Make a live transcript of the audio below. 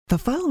The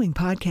following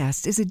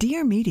podcast is a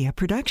Dear Media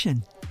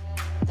production.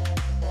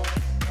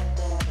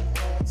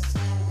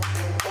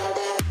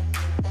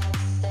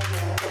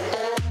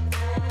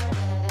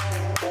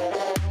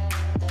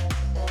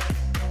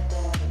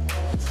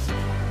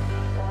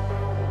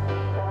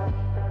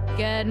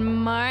 Good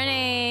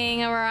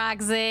morning,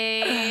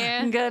 Roxy.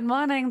 Good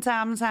morning,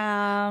 Tam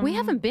Tam. We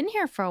haven't been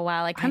here for a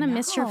while. I kind of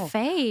miss your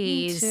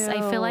face. Me too.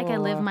 I feel like I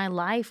live my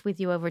life with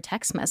you over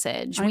text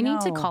message. We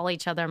need to know. call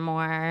each other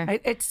more.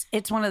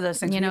 It's one of those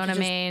things. You know we have what to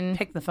I just mean?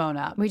 Pick the phone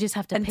up. We just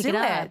have to And pick do it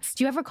up. it.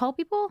 Do you ever call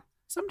people?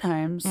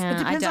 Sometimes. Yeah, It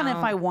depends on if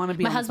don't. I want to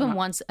be My on the husband phone.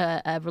 wants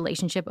a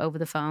relationship over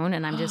the phone,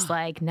 and I'm just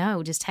like,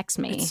 no, just text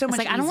me. It's so much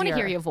like, I don't want to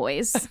hear easier. your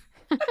voice.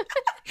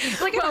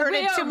 Like I've heard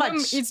it too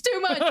much. It's too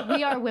much.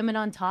 We are Women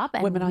on Top,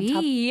 and Women on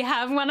Top. we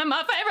have one of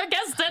my favorite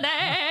guests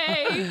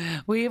today.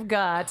 We've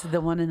got the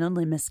one and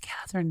only Miss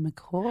Catherine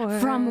McCord.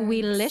 From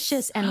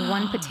Weelicious and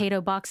One Potato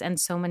Box and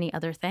so many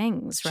other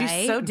things, right?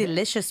 She's so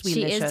delicious,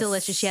 She is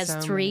delicious. She has So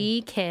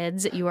 3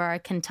 kids. You are a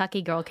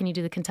Kentucky girl. Can you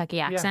do the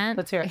Kentucky accent?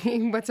 Let's hear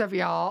it. What's up,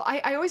 y'all?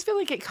 I always feel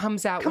like it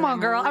comes out. Come when on,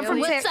 girl. I'm from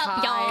really What's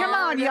up, y'all? tired. Come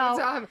on, y'all.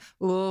 What's up?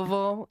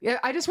 Louisville. Yeah,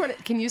 I just want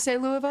to. Can you say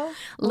Louisville?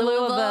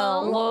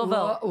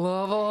 Louisville.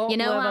 Louisville. You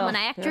know, I'm Louisville. an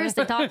actress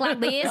that talk like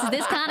this. Is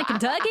this kind of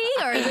Kentucky?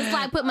 Or is this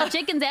like put my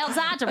chickens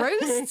outside to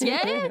roost?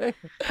 Yeah.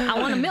 I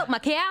want to milk my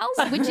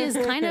cows, which is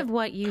kind of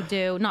what you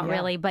do. Not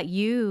really, but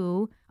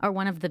you are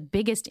one of the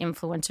biggest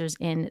influencers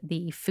in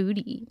the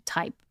foodie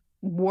type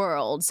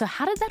world. So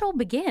how did that all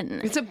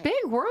begin? It's a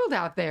big world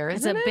out there,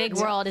 It's isn't a it? big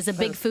world. It's a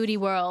big foodie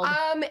world.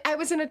 I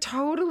was in a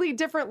totally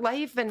different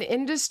life and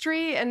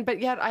industry, but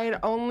yet I had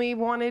only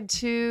wanted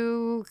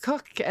to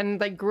cook and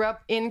like grew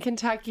up in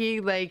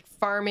Kentucky, like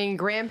farming,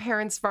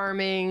 grandparents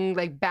farming,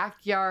 like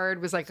backyard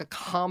was like a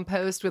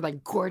compost with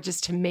like gorgeous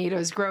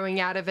tomatoes growing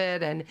out of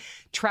it, and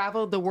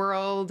traveled the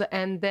world.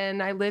 And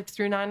then I lived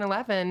through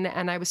 9/11,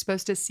 and I was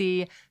supposed to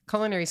see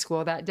culinary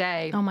school that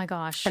day. Oh my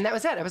gosh. And that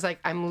was it. I was like,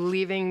 I'm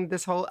leaving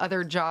this whole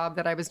other job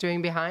that I was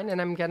doing behind,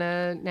 and I'm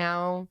gonna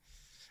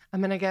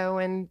go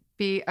and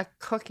be a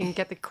cook and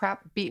get the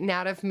crap beaten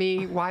out of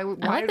me. Why? I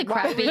like the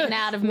crap beaten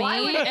out of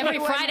me every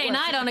Friday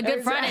night on a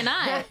Good Friday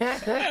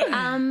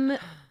night.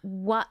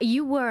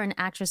 You were an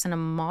actress and a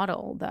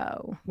model,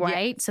 though,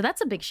 right? So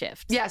that's a big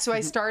shift. Yeah, so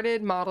I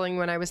started modeling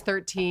when I was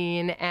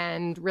 13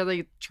 and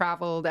really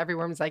traveled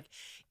everywhere. I was like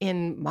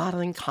in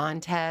modeling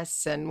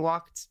contests and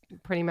walked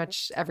pretty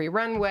much every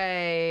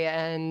runway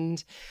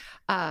and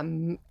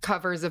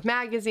covers of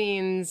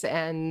magazines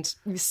and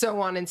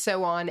so on and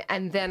so on.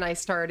 And then I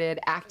started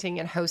acting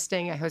and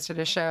hosting. I hosted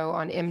a show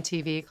on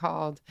MTV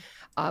called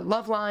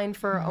Loveline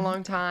for a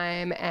long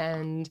time,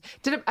 and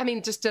did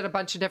a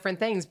bunch of different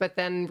things, but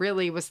then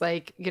really was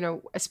like, you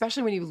know,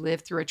 especially when you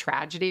live through a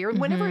tragedy or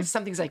whenever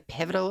something's like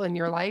pivotal in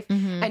your life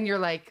and you're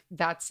like,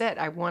 that's it.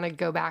 I want to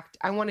go back.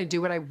 I want to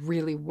do what I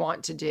really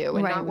want to do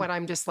and not what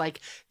I'm just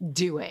like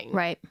doing.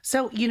 Right.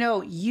 So, you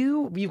know,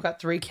 you've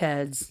got 3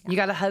 kids. You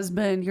got a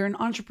husband. You're an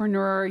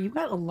entrepreneur. You've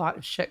got a lot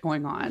of shit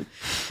going on,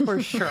 for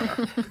sure.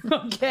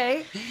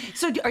 Okay.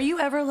 So are you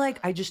ever like,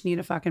 I just need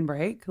a fucking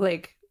break?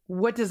 Like,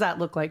 what does that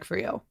look like for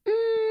you?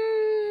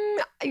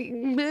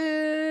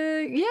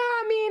 Yeah,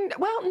 I mean,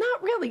 well,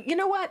 not really. You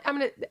know what?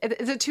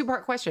 It's a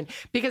 2-part question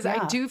because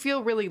I do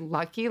feel really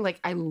lucky. Like,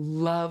 I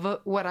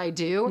love what I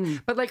do.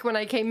 But like when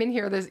I came in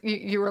here,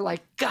 you were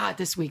like, God,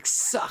 this week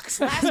sucks.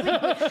 Last week,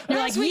 You're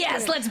like,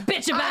 yes, let's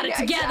bitch about it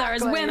together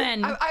as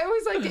women. I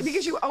always like it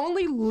because you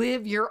only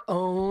live your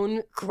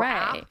own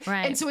crap.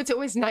 Right. And so it's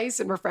always nice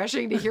and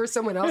refreshing to hear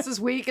someone else's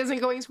week isn't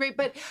going as great.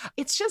 But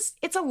it's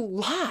a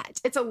lot.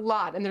 It's a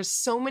lot. And there's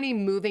so many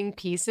moving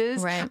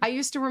pieces. Right. I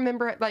used to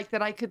remember like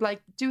that I could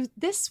like do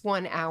this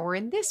 1 hour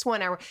and this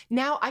 1 hour.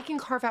 Now I can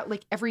carve out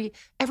like every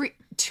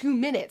 2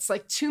 minutes.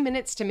 Like 2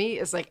 minutes to me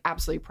is like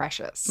absolutely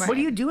precious. What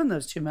do you do in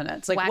those 2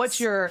 minutes? Like, Wax. what's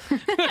your...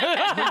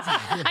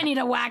 I need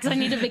a wax. I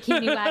need a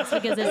bikini wax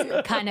because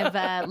it's kind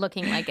of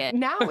looking like it.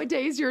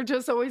 Nowadays, you're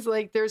just always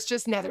like, there's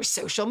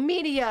social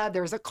media,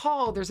 there's a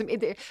call, there's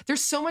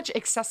so much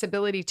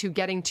accessibility to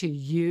getting to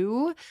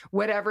you,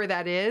 whatever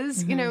that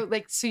is, you know,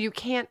 like, so you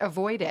can't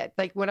avoid it.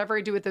 Like whatever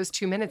I do with those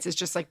 2 minutes is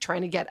just like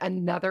trying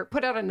to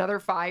put out another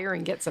fire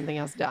and get something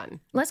else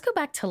done. Let's go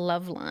back to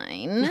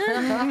Loveline.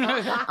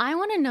 I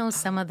want to know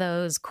some of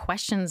those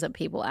questions that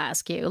people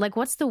ask you. Like,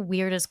 what's the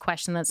weirdest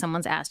question that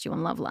someone's asked you on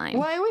Loveline?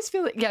 Well, I always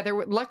feel like,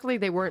 luckily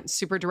they weren't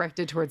super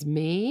directed towards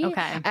me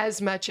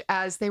as much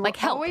as they were like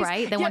help, always,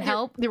 right? They want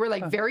help? They were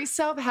like very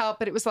self-help,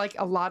 but it was like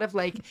a lot of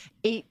like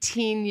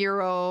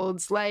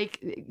 18-year-olds, like,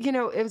 you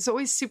know, it was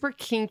always super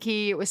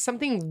kinky. It was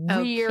something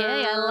weird.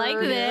 Okay, I like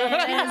this.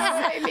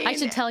 I mean,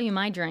 should tell you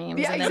my dreams,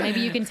 Yeah, and then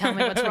maybe you can tell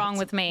me what's wrong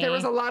with me. there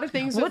was a lot of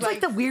things with What's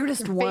like the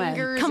weirdest one?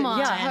 fingers Come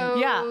and on. toes.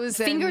 Yeah. and-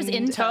 Fingers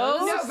in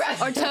toes? No,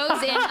 but- Or toes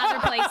moves in other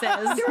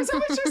places. There was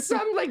always just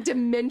some like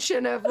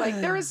dimension of like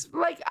there was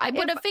like I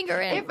put a finger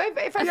in.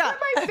 If I put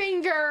my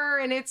finger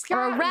and it's got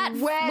or a rat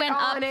wet went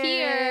up on it.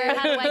 here.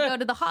 How do I go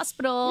to the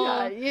hospital?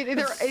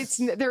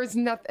 There's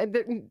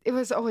nothing. It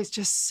was always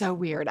just so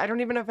weird. I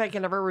don't even know if I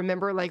can ever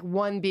remember like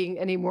one being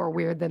any more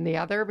weird than the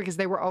other because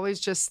they were always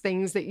just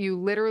things that you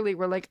literally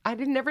were like, I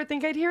didn't ever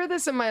think I'd hear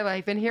this in my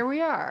life, and here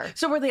we are.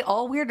 So were they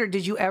all weird, or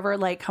did you ever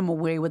like come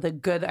away with a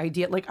good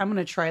idea? Like, I'm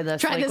going to try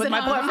this, like, with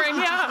my boyfriend.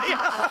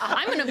 Yeah.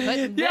 I'm going to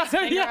put this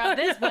finger on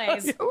this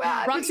place.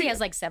 Roxy has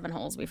like 7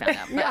 holes, we found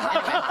out. But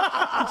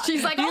anyway.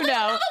 She's like, oh, there's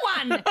another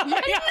one.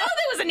 I didn't know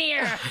there was an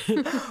ear.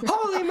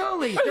 Holy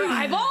moly.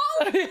 Eyeball?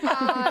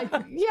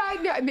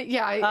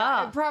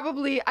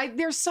 Probably.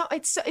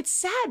 It's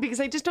sad because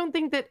I just don't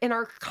think that in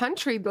our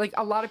country, like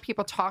a lot of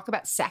people talk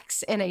about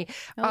sex in a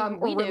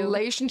or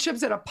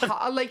relationships in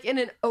like in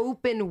an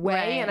open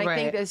way, and I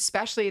think that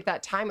especially at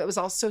that time it was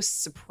all so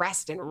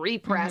suppressed and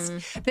repressed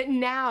that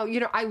now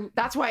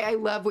that's why I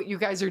love what you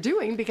guys are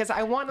doing because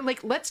I want to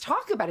like let's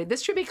talk about it.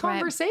 This should be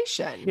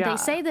conversation. They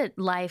say that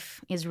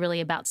life is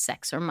really about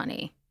sex or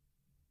money.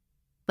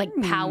 Like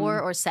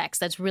power or sex.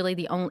 That's really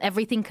the only,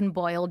 everything can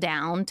boil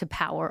down to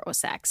power or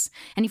sex.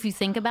 And if you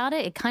think about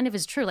it, it kind of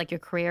is true. Like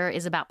your career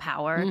is about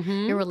power.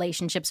 Your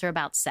relationships are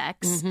about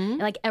sex.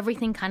 Like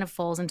everything kind of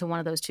falls into one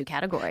of those two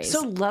categories.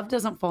 So love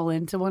doesn't fall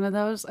into one of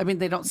those? I mean,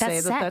 they don't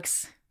say that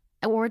sex.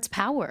 Or it's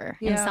power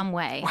in some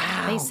way.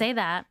 Wow. They say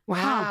that.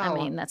 Wow. I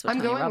mean, that's what I'm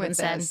Tony going Robbins with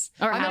said. this.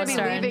 Or I'm Howard going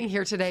to be Stern. leaving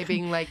here today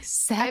being like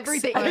Sex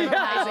everything, or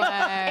analyzing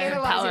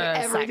power,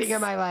 everything sex.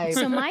 in my life.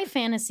 So my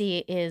fantasy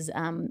is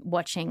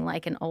watching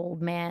like an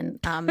old man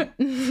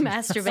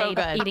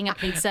masturbate, eating a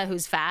pizza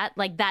who's fat,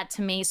 like that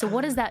to me. So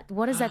what does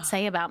that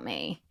say about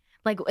me?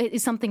 Like,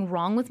 is something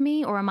wrong with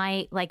me, or am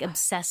I like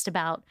obsessed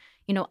about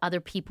other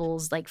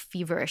people's like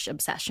feverish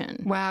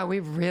obsession? Wow, we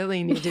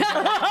really need to.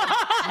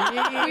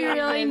 We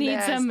really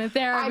need some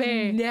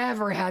therapy. I've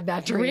never had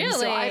that dream,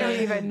 so I don't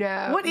even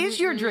know. What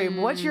is your dream?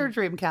 What's your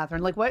dream,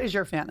 Catherine? Like, what is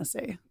your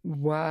fantasy?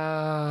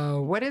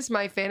 Wow, what is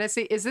my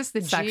fantasy? Is this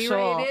the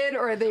Sexual. G-rated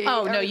or the?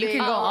 Oh no, you can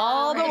go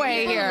all the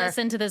way People here.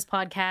 listen to this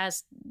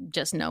podcast,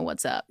 just know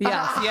what's up.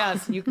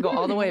 Yes, you can go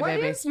all the way,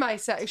 baby. What is my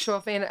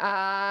sexual fan?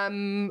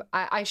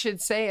 I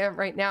should say it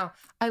right now.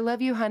 I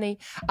love you, honey.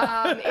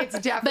 It's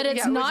definitely, but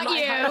it's not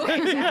you.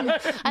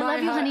 I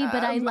love you, honey,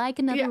 but I like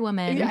another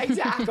woman. Yeah,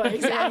 exactly.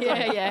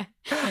 Yeah.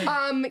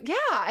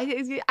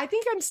 I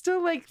think I'm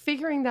still like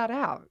figuring that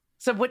out.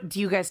 So what do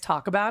you guys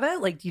talk about it?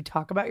 Like, do you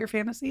talk about your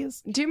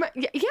fantasies?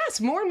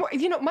 Yes, more and more.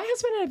 My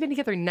husband and I have been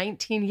together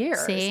 19 years.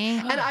 See?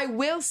 And I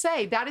will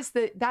say that is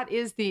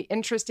the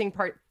interesting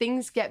part.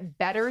 Things get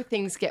better,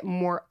 things get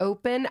more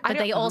open. But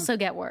they also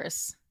get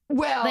worse.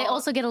 Well, they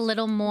also get a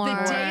little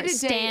more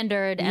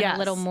standard and a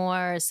little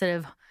more sort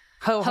of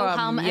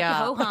ho-hum,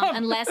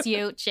 unless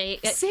you see,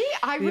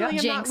 I really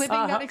am not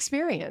living that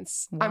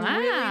experience. Wow. I'm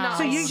really not.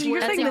 So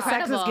you're saying the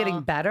sex is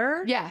getting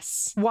better?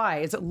 Yes. Why?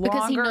 Is it longer?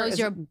 Because he knows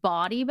your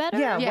body better?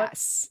 Yeah.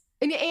 Yes.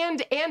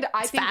 And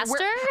I think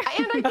faster.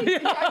 And I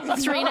think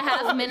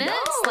 3.5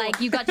 minutes. Like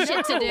you got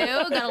shit to do.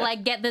 Got to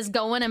like get this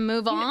going and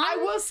move on. I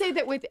will say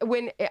that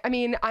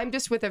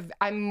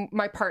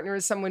my partner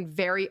is someone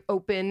very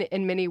open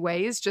in many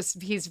ways.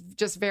 He's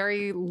just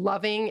very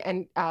loving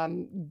and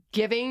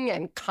giving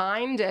and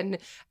kind. And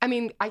I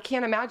mean, I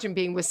can't imagine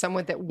being with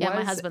someone that was. Yeah,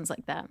 my husband's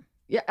like that.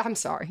 Yeah, I'm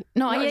sorry.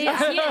 No, he is. He is.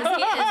 He's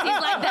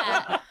like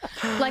that.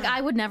 Like,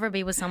 I would never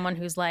be with someone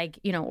who's like,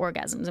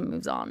 orgasms and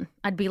moves on.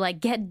 I'd be like,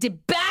 get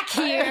back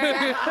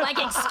here. Like,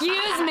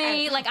 excuse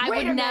me. Like, I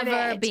would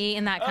never be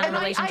in that kind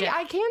of relationship.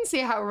 I can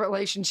see how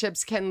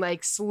relationships can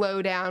like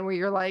slow down where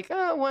you're like,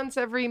 oh, once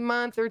every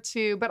month or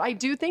two. But I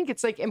do think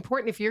it's like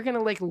important if you're going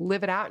to like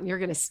live it out and you're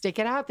going to stick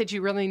it out that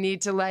you really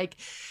need to like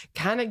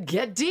kind of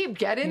get deep,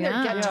 get in there,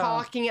 get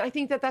talking. And I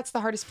think that that's the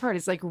hardest part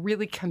is like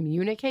really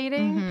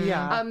communicating. Mm-hmm.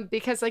 Yeah.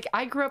 Because like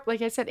I grew up,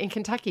 like I said, in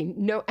Kentucky.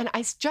 And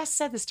I just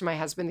said this to my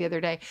husband the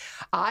other day.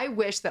 I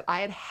wish that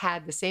I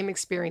had the same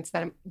experience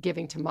that I'm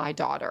giving to my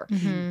daughter,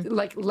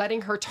 like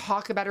letting her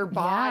talk about her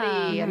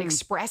body and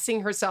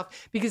expressing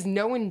herself, because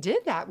no one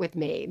did that with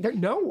me.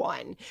 No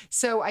one.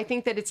 So I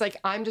think that it's like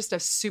I'm just a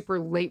super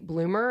late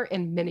bloomer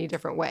in many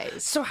different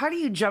ways. So how do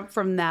you jump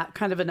from that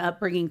kind of an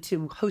upbringing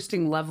to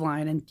hosting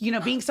Loveline and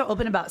being so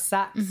open about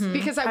sex?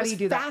 Because I was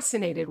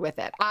fascinated with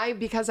it.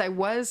 Because I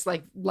was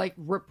like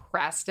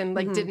repressed and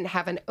like didn't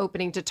have an opening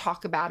to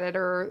talk about it,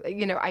 or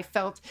I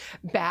felt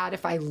bad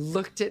if I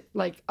looked at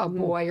like a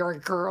boy or a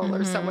girl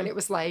or someone. It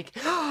was like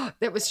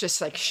that was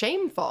just like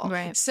shameful.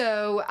 Right.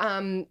 So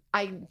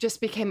I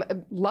just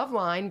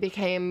Loveline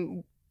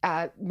became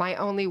my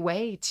only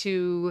way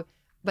to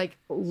like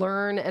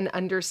learn and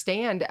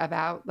understand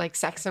about like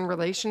sex and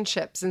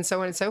relationships and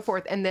so on and so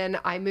forth. And then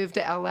I moved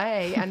to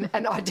LA and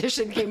an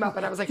audition came up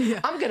and I was like,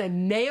 I'm going to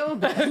nail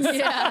this.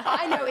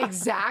 I know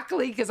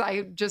exactly, because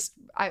I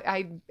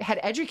had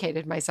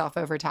educated myself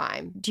over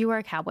time. Do you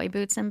wear cowboy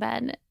boots in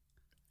bed?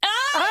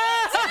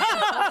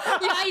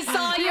 Yeah, I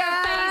saw your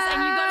face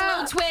and you got a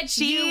little twitch.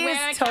 She you is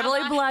wear a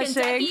totally cowboy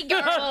blushing. Kentucky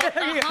girl.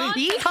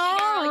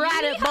 Yeehaw,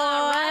 rat it,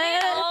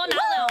 boy.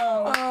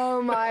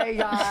 Oh my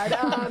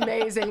God.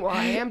 Amazing. Well,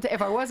 I am.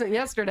 If I wasn't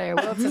yesterday, I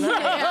will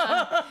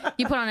tonight.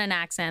 You put on an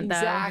accent, though.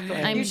 Exactly.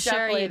 I'm You sure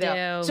definitely you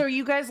do. So are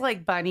you guys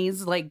like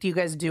bunnies? Like, do you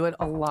guys do it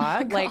a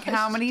lot? Like,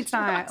 how many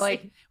times?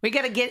 Like, we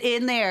got to get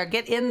in there,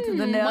 get into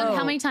the know.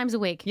 How many times a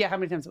week? Yeah, how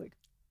many times a week?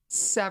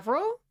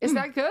 Several? Is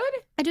that good?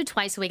 I do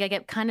twice a week. I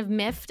get kind of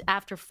miffed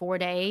after 4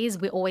 days.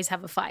 We always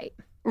have a fight.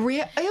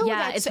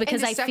 Yeah, it's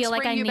because I feel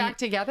like I you need- back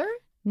together.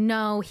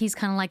 No, he's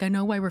kind of like, I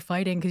know why we're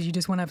fighting because you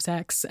just want to have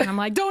sex. And I'm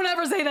like, don't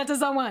ever say that to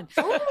someone.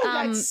 Oh,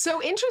 that's so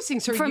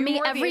interesting. So For you me,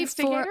 more the every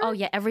instigator?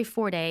 every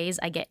 4 days,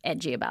 I get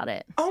edgy about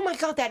it. Oh my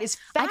God, that is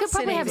I fascinating. could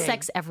probably have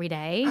sex every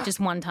day, just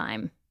one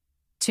time.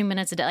 2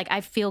 minutes a day. Like,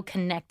 I feel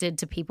connected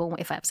to people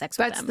if I have sex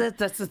with That's them.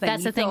 that's the thing.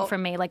 That's You the thing feel- for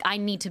me. Like, I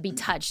need to be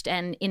touched,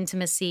 and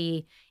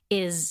intimacy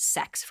is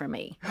sex for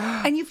me.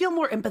 and you feel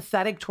more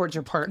empathetic towards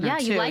your partner. Yeah,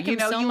 you too. like him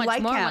so you much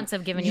like more him. once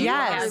I've given you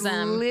Yes.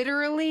 orgasm.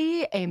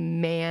 Literally a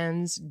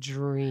man's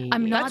dream.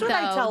 I'm not, That's what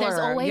I though. tell There's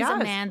her. always Yes.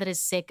 a man that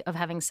is sick of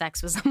having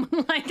sex with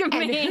someone like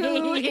me. And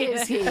who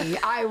is he?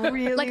 I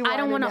really Like, I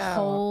don't want want to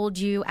hold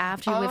you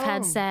after we've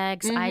had Oh.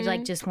 sex. I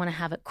like just want to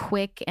have it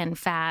quick and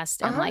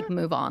fast and like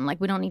move on.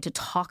 Like, we don't need to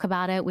talk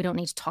about it. We don't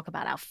need to talk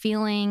about our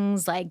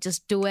feelings. Like,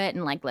 just do it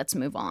and like, let's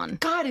move on.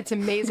 God, it's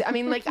amazing. I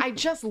mean, like, I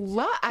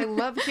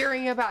love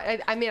hearing about it.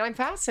 I mean, I'm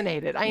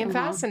fascinated. I am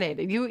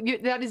fascinated. You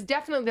that is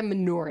definitely the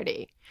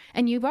minority.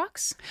 And you,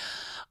 Brox?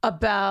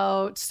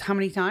 About how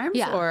many times?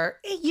 Yeah. Or,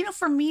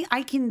 for me,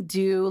 I can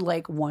do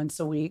like once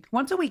a week.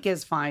 Once a week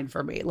is fine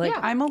for me. Like, Yeah.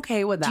 I'm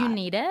okay with that. Do you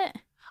need it?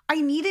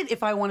 I need it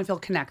if I want to feel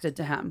connected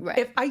to him. Right.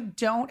 If I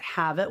don't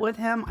have it with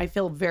him, I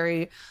feel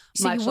very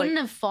So much you wouldn't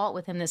have fought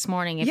with him this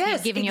morning if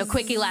he'd given you a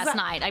quickie last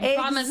night. I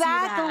promise you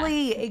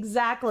that.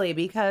 Exactly.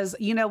 Because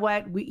you know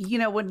what?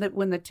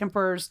 When the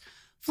tempers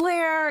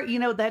flare,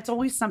 that's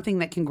always something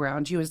that can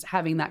ground you, is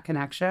having that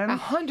connection.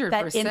 100%.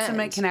 That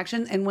intimate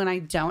connection. And when I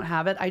don't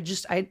have it,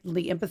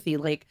 the empathy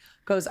like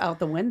goes out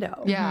the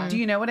window. Yeah. Do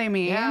you know what I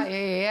mean? Yeah.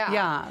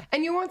 Yeah.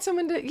 And you want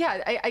someone to,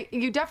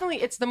 you definitely,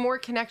 it's the more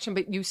connection,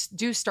 but you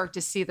do start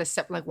to see the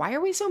step, like, why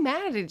are we so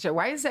mad at each other?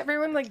 Why is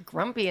everyone like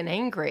grumpy and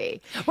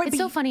angry? It's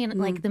so funny. And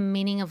like, the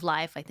meaning of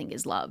life, I think,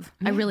 is love.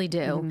 I really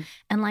do.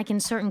 And like,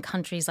 in certain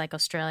countries like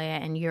Australia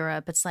and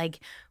Europe, it's like,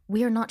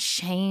 we are not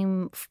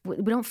we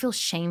don't feel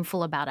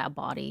shameful about our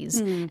bodies.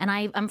 And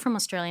I'm from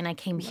Australia, and I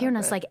came here, and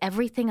it's like,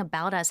 everything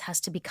about us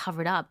has to be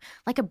covered up.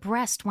 Like a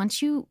breast,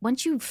 once you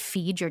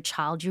feed your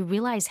child, you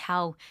realize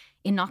how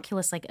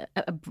innocuous like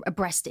a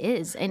breast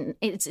is. And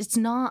it's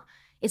not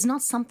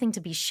something to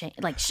be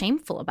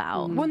shameful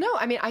about. Well, no,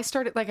 I mean, I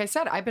started, like I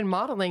said, I've been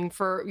modeling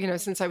for,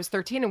 since I was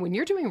 13. And when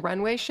you're doing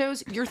runway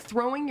shows, you're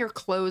throwing your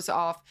clothes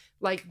off.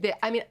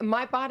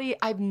 My body,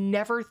 I've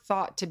never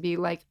thought to be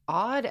like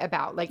odd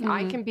about. Like,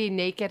 I can be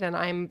naked and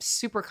I'm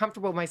super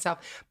comfortable with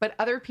myself. But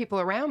other people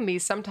around me,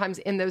 sometimes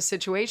in those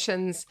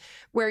situations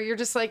where you're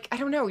just like, I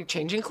don't know, you're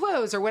changing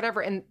clothes or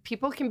whatever. And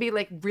people can be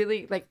like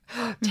really like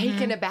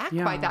taken aback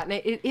by that. And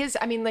it is,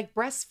 like,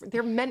 breasts,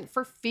 they're meant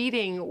for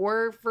feeding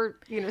or for,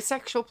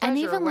 sexual pleasure And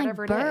even or like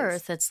whatever birth, it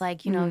is. it's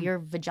like, your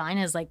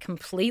vagina is like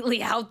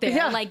completely out there.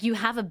 Yeah. Like, you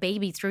have a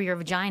baby through your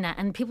vagina,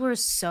 and people are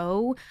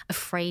so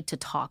afraid to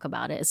talk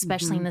about it,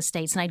 especially in the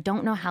States. And I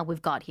don't know how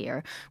we've got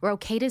here. We're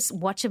okay to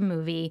watch a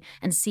movie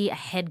and see a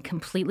head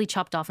completely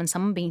chopped off and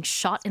someone being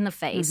shot in the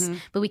face,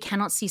 but we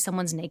cannot see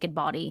someone's naked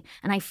body.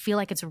 And I feel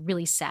like it's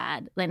really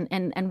sad.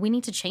 And we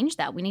need to change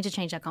that. We need to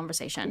change that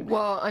conversation.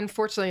 Well,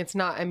 unfortunately, it's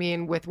not. I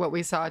mean, with what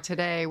we saw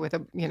today with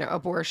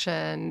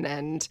abortion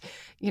and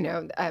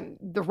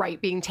the right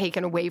being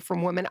taken away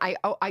from women, I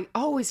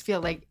always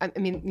feel like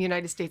the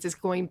United States is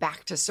going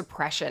back to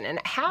suppression. And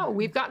how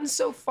we've gotten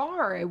so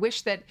far. I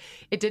wish that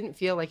it didn't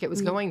feel like it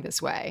was going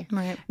this way.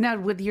 Right. Now,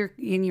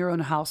 in your own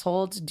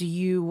household, do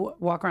you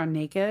walk around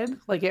naked?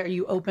 Like, are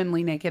you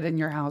openly naked in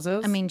your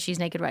houses? I mean, she's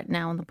naked right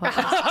now on the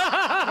podcast.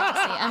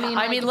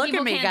 Roxy. look at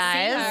people me, can't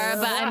see guys. her,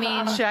 but I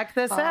mean, check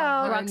this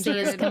out. Roxy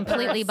is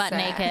completely butt 100%.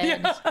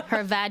 naked.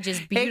 Her vag is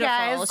beautiful.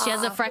 guys. She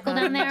has a freckle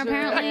down there,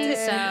 apparently.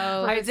 So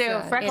I do.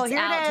 Freckle, it's here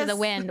out it to is. the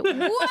wind.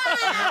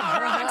 Wow,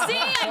 Roxy,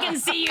 I can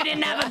see you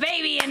didn't have a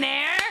baby in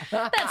there.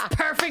 That's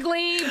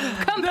perfectly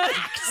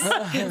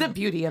compact. The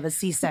beauty of a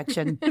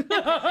C-section. Dun,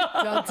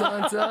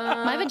 dun,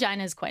 dun. My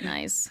vagina is quite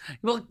nice.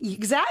 Well,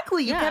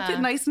 exactly. You kept Yeah.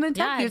 it nice and intact.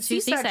 Yeah, You had two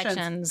C-sections.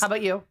 C-sections. How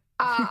about you?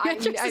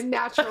 A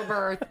natural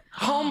birth,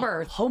 home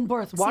birth. Home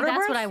birth, See, water that's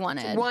birth? what I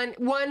wanted.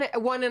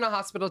 One in a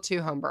hospital,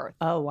 2 home birth.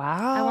 Oh,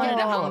 wow. I wanted The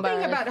a whole home thing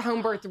birth. about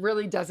home birth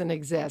really doesn't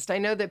exist. I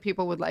know that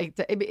people would like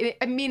to,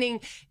 meaning,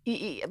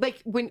 like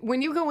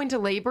when you go into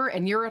labor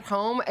and you're at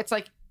home, it's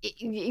like,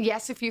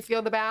 yes, if you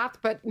feel the bath,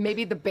 but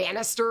maybe the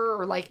banister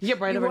or like Yeah,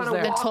 right you over wanna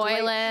there. The walk away.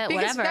 toilet,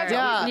 Because whatever. that's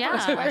always the Yeah.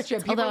 first question.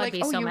 People Although are I'd like,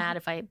 be so you mad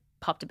if I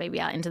popped a baby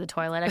out into the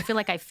toilet. I feel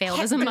like I failed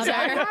as a mother.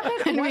 that happen?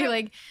 And One be of-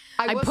 like,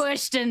 I I will-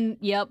 pushed and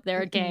yep,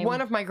 there it came.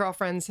 One of my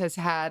girlfriends has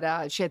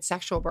had she had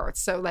sexual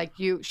births. So like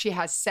she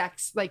has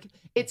sex like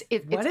it's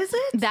What is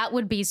it? That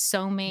would be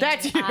so mean.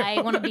 That's you.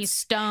 I want to be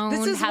stoned,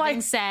 This is having why-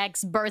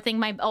 sex,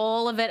 birthing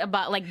all of it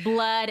about like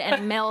blood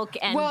and milk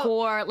and Well,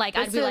 gore. Like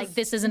I'd this be is- like,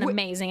 this is an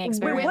amazing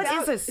experience. What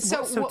is this? So,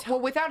 What's so well,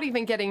 without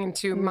even getting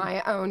into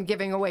my own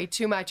giving away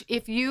too much,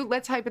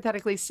 let's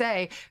hypothetically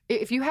say,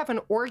 if you have an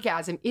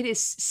orgasm, it is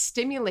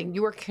stimulating.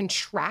 You are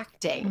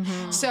contracting.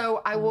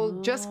 So I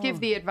will just give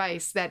the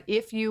advice that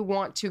if you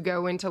want to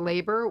go into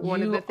labor,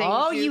 one of the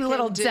things you can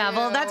little do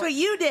devil. That's what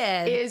you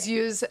did. is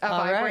use a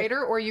right.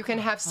 vibrator, or you can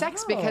have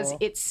sex because Oh.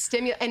 it's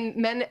and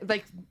men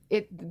like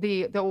it.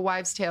 The old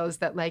wives' tale is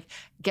that like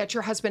get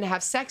your husband to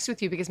have sex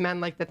with you because men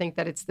like to think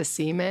that it's the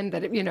semen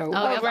that it, Oh,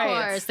 of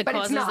right. course. The but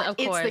causes, it's not. of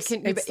course.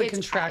 It's the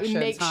contractions,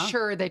 Make huh?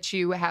 sure that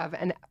you have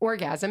an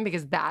orgasm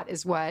because that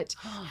is what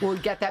will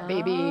get that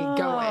baby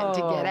going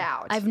to get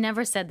out. I've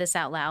never said this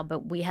out loud,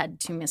 but we had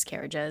 2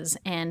 miscarriages,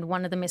 and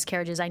one of the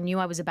miscarriages I knew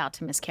I was about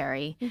to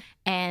miscarry,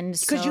 and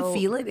Could you so-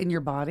 feel it in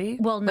your body?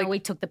 Well, no, we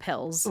took the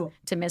pills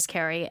to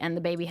miscarry, and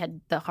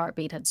the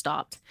heartbeat had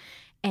stopped.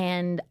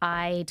 And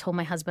I told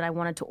my husband I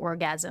wanted to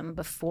orgasm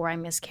before I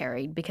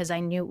miscarried because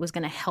I knew it was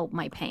going to help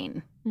my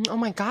pain. oh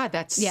my God,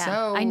 that's Yeah,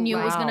 so. I knew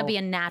it was going to wow. be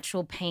a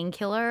natural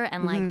painkiller,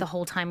 and like the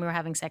whole time we were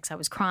having sex, I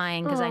was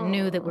crying because I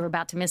knew that we were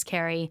about to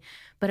miscarry.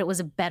 But it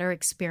was a better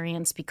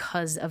experience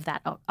because of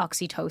that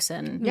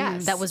oxytocin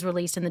Yes. that was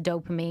released in the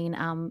dopamine,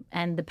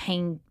 and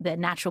the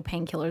natural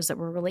painkillers that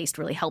were released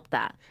really helped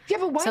that. Yeah,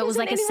 but why So it was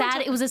doesn't like anyone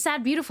talk- it was a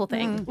sad, beautiful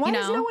thing. Why you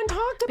does know? no one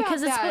talk about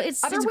Because that?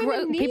 it's Other it's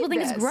women need people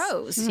think it's this.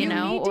 gross. You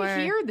know, need or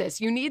to hear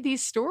this. You need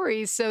these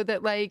stories so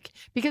that, like,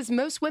 because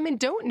most women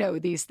don't know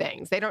these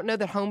things. They don't know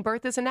that home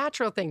birth is a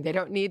natural thing. They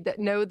don't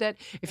know that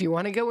if you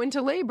want to go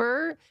into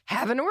labor,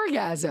 have an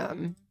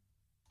orgasm.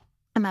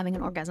 I'm having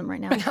an orgasm right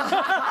now.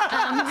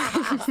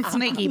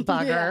 Sneaky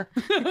bugger.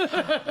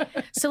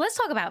 So let's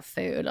talk about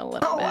food a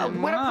little bit.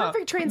 What a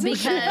perfect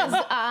transition. Because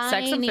I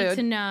Sex and need food.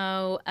 to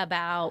know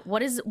about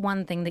what is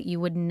one thing that you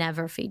would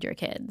never feed your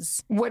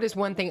kids. What is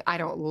one thing I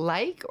don't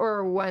like,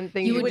 or one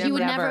thing You would never-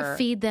 never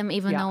feed them,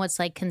 even Yeah. though it's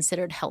like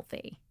considered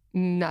healthy.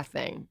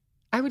 Nothing.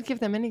 I would give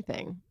them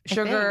anything. I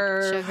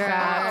Sugar, Sugar.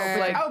 fat,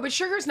 like, but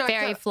sugar's not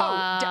Fairy good.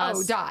 floss.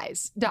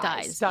 Dyes.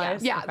 Dyes.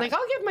 Yeah, Okay. like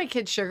I'll give my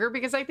kids sugar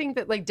because I think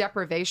that like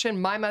deprivation.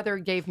 My mother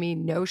gave me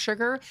no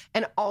sugar,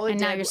 and all it And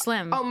did. now you're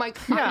slim. Oh my!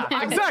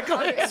 Yeah,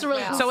 exactly. So it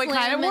kind of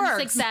Slim and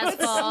works.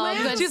 successful.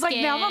 Good She's like,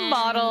 now I'm a skin.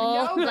 model.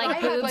 No, but I Like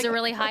had, boobs like- are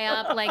really high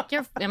up. Like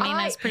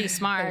that's pretty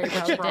smart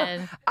what you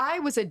did. I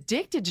was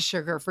addicted to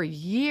sugar for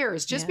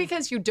years. Just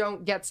because you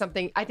don't get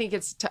something, I think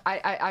it's.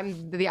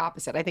 I'm the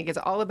opposite. I think it's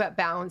all about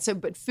balance. So,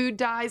 but food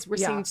dyes, we're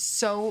Yeah. seeing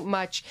so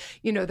much.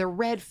 You know, the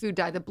red food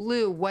dye, the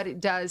blue, what it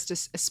does to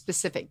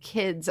specific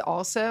kids.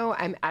 Also,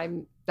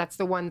 I'm. That's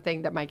the one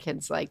thing that my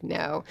kids like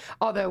no.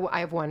 Although I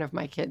have one of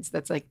my kids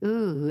that's like,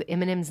 ooh,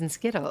 M&Ms and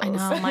Skittles. I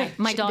know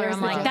my daughter. There's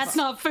I'm the like, joke. that's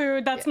not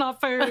food. That's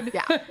not food.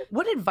 Yeah.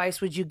 What advice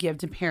would you give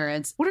to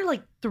parents? What are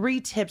like 3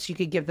 tips you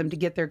could give them to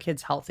get their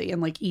kids healthy and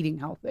like eating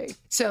healthy?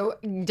 So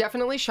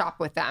definitely shop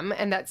with them,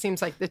 and that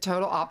seems like the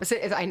total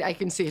opposite. I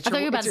can see it. I thought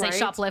you were about to say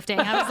shoplifting.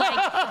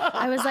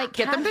 I was like,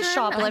 Get them to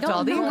Catherine, shoplift I don't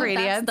all the know if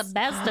ingredients. That's the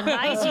best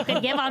advice you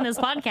could give on this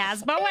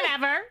podcast, but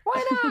whatever.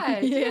 Why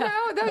not? You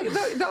know,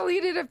 they'll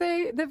eat it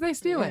if they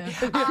steal it.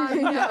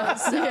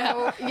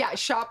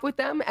 Shop with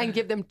them and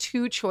give them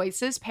 2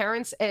 choices.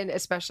 Parents, and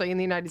especially in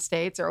the United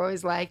States, are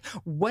always like,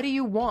 "What do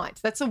you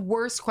want?" That's the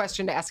worst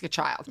question to ask a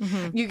child.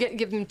 You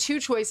give them 2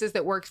 choices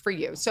that work for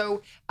you.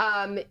 So,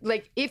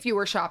 like if you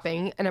were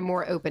shopping in a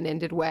more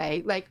open-ended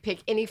way, like pick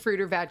any fruit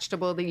or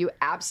vegetable that you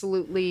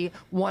absolutely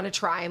want to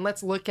try, and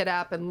let's look it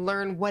up and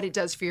learn what it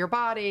does for your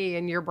body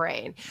and your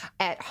brain.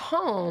 At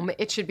home,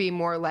 it should be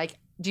more like,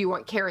 do you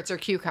want carrots or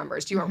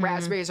cucumbers? Do you want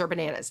raspberries or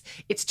bananas?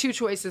 It's 2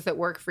 choices that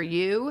work for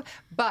you,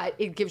 but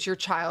it gives your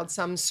child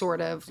some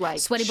sort of like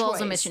Sweaty balls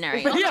choice. and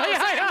missionary. We're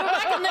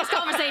back in this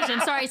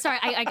conversation. Sorry.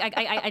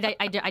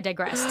 I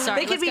digress.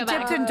 Sorry. They could let's be go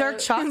back. dipped in dark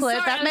chocolate. Sorry,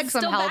 that I'm makes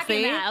them still back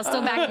in healthy. that. I'm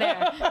still back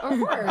there. Of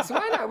course,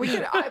 why not? We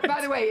can.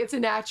 By the way, it's a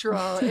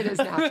natural. It is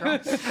natural.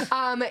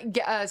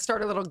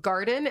 Start a little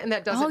garden, and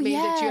that doesn't mean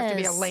that you have to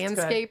be a yes.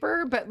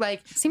 landscaper, but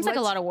like Seems like a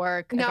let's- lot of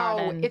work. a No,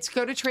 garden. it's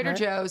go to Trader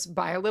Joe's,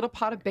 buy a little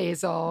pot of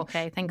basil.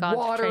 Okay, thank God for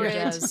Water Trader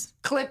it, Joe's.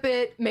 clip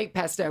it, make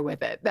pesto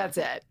with it. That's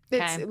it.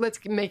 Okay. Let's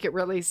make it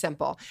really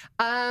simple.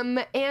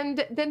 And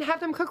then have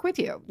them cook with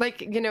you.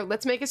 Like,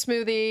 let's make a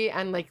smoothie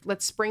and like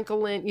let's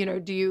sprinkle in,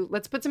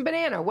 let's put some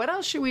banana. What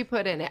else should we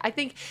put in it? I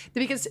think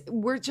because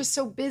we're just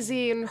so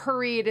busy and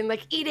hurried and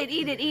like eat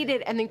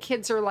it. And then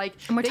kids are like,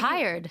 And we're they can-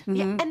 tired.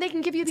 Yeah, and they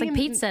can give you It's the like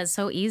pizza is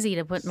so easy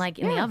to put like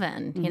in the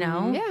oven, you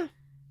know? Yeah.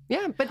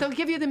 Yeah, but they'll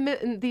give you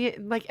the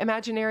like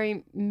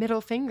imaginary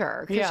middle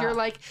finger because Yeah. you're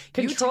like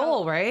Control, you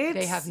tell- right?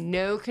 They have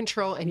no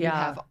control, and you Yeah.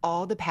 have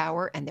all the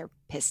power, and they're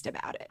pissed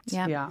about it.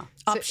 Yeah. Yeah.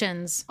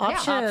 Options.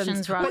 Options.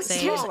 Options, But Roxy.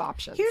 small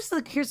options.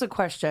 Here's the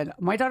question.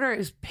 My daughter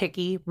is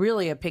picky,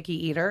 really a picky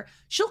eater.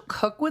 She'll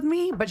cook with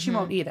me, but she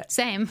won't eat it.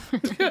 Same.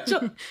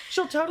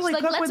 She'll totally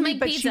Like, cook let's with me, make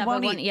but pizza, she but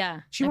won't won't- eat.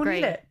 yeah, She won't eat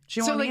agreed. it. She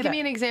So, won't like, eat give me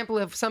it. an example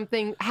of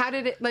something. How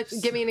did it?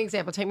 Give me an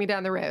example. Take me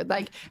down the road.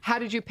 Like, how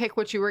did you pick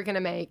what you were going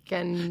to make?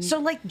 And So,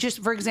 like,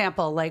 just for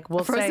example, like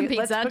we'll Frozen say,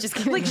 pizza, let's just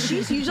put, kidding. like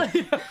she's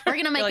usually We're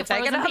gonna make a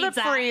take it frozen out of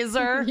pizza. the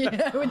freezer,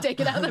 Yeah, we take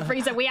it out of the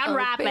freezer. We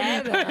unwrap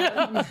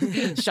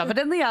it. shove it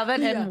in the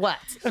oven, and what?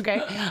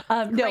 Okay,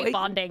 Great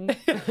bonding.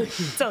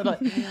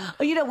 totally.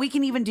 We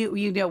can even do.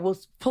 We'll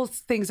pull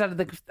things out of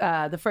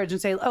the fridge and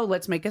say, oh,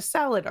 let's make a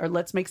salad, or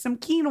let's make some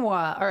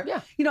quinoa, or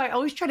I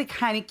always try to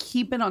kind of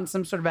keep it on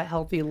some sort of a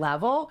healthy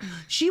level.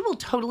 She will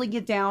totally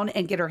get down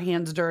and get her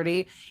hands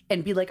dirty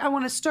and be like, I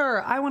want to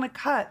stir, I want to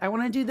cut, I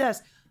want to do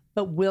this,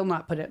 but will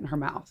not put it in her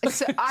mouth.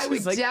 So I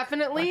would like,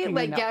 definitely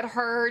fucking no. get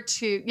her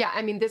to,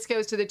 I mean, this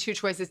goes to the two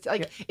choices.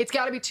 Like, it's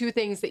got to be two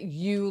things that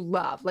you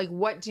love. Like,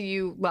 what do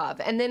you love?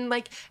 And then,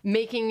 like,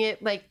 making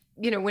it like,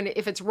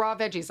 if it's raw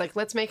veggies, like,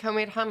 let's make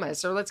homemade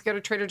hummus, or let's go to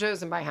Trader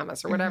Joe's and buy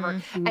hummus or whatever,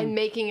 and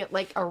making it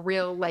like a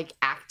real like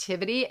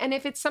activity. And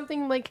if it's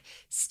something like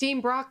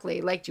steamed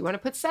broccoli, like, do you want to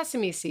put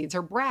sesame seeds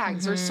or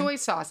Bragg's or soy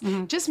sauce?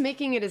 Just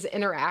making it as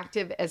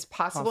interactive as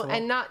possible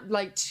and not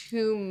like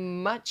too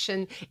much.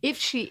 And if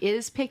she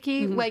is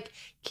picky, like,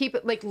 keep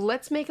it like,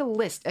 let's make a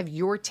list of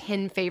your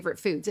 10 favorite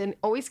foods and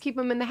always keep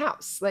them in the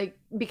house. Like,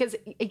 because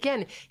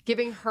again,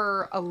 giving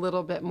her a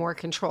little bit more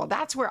control.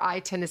 That's where I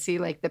tend to see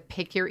like the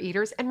pickier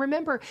eaters. And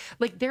remember,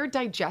 like, their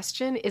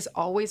digestion is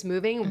always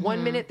moving.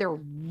 1 minute they're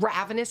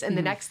ravenous and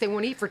the next they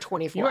won't eat for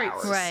 24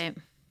 hours. Right.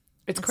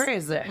 It's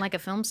crazy. Like a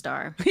film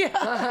star.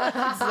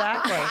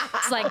 Exactly.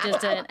 It's like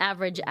just an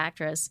average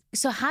actress.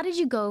 So how did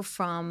you go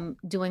from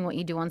doing what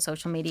you do on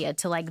social media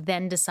to like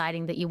then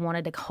deciding that you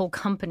wanted a whole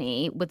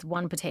company with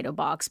one potato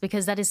box?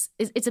 Because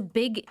it's a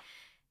big,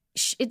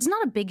 it's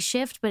not a big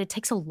shift, but it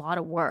takes a lot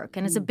of work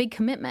and it's a big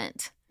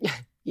commitment.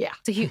 Yeah.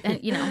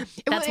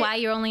 That's why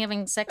you're only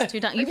having sex 2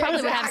 times. You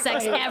probably would have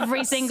sex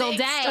every single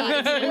day if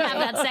you didn't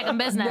have that second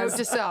Note business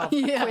to self,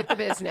 quit the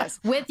business.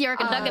 with your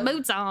Kentucky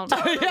boots on.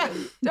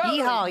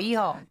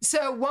 Yeehaw.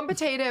 So One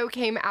Potato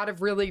came out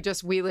of really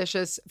just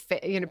Weelicious,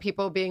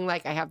 people being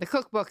like, I have the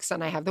cookbooks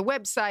and I have the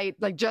website,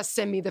 like, just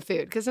send me the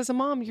food. Because as a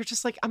mom, you're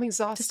just like, I'm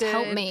exhausted. Just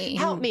help me.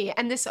 Help me.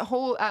 And this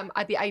whole,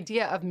 the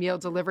idea of meal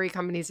delivery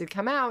companies had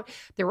come out.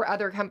 There were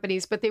other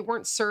companies, but they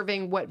weren't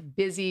serving what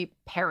busy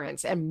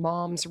parents and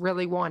moms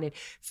really wanted.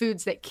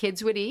 Foods that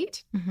kids would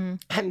eat,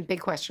 big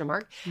question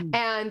mark,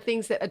 and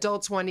things that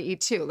adults want to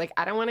eat too. Like,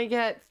 I don't want to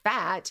get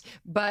fat,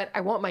 but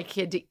I want my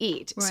kid to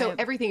eat. Right. So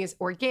everything is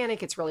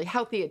organic. It's really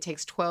healthy. It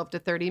takes 12 to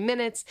 30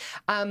 minutes.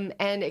 And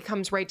it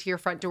comes right to your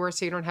front door,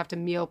 so you don't have to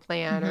meal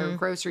plan or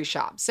grocery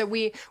shop. So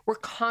we're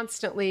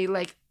constantly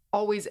like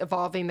always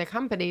evolving the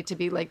company to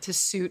be like to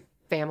suit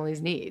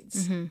families'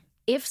 needs.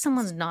 If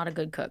someone's not a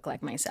good cook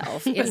like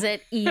myself, is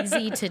it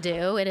easy to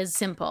do? It is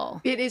simple.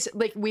 It is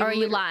like Or are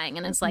you lying?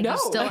 And it's like No. you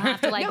still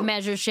have to like No.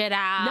 measure shit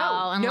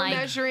out and no like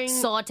measuring.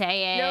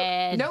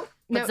 saute it. No.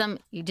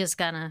 But you just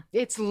gotta.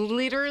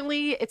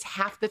 It's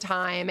half the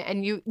time.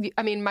 And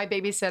I mean, my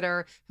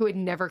babysitter who had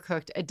never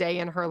cooked a day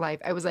in her life,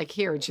 I was like,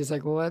 here. And she's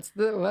like, what?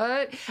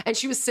 And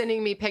she was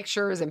sending me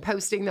pictures and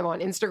posting them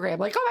on Instagram.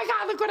 Like, oh my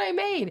God, look what I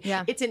made.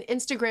 Yeah. It's an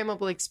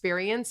Instagrammable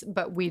experience,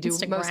 but we do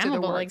most of the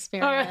Instagrammable work.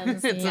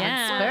 experience. It's an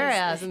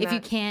yeah. experience. If you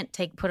can't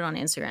put it on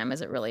Instagram, is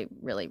it really,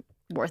 really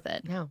worth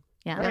it? No.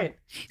 Yeah. Right.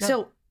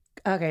 So,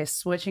 okay,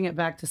 switching it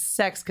back to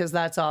sex, because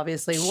that's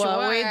obviously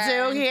what we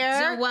do here.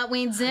 So what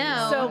we do.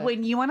 So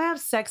when you want to have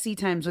sexy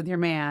times with your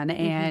man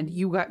and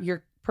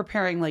you're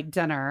preparing like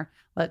dinner,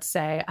 let's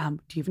say, do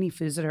you have any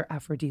foods that are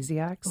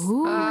aphrodisiacs?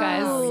 Ooh,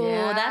 guys.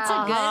 yeah. that's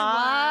a good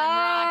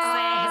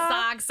one,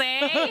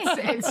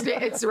 Roxy.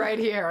 It's right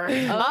here.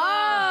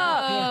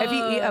 If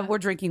you, we're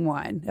drinking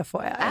wine,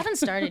 FYI. I haven't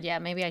started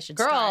yet. Maybe I should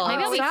Girl, start.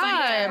 Maybe I'll be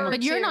time. fun.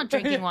 But you're not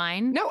drinking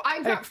wine. No,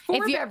 I've got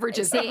 4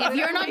 beverages. See, if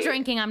you're not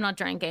drinking, I'm not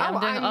drinking. I'm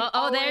doing. I'm There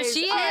always-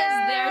 she is.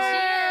 There she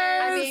is.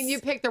 I mean, you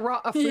picked a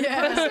food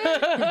person.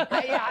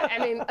 I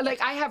mean, like,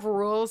 I have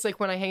rules. Like,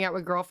 when I hang out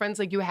with girlfriends,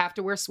 like, you have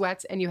to wear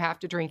sweats and you have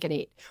to drink and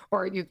eat,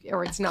 or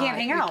it's not. Can't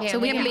hang You out. can't So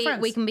we hang can out. be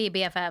friends. we can be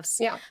BFFs.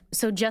 Yeah.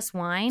 So just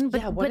wine,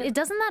 but Yeah, what but if- it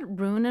doesn't that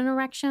ruin an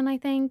erection? I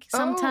think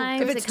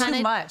sometimes if it's it kind too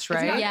of much,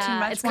 right? not Yeah, too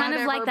much it's kind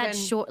wine of like ever that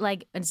been- short.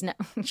 Like it's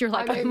you're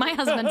like I mean- my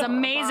husband's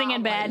amazing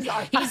in Oh, my bed.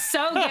 God. He's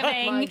so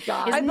giving. my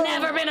God. It's I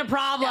never been a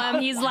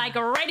problem. He's like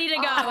ready to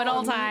go at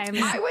all times.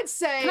 I would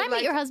say. Can I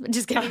meet your husband?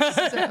 Just kidding.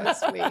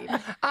 So sweet.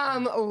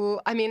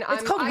 I mean,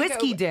 It's called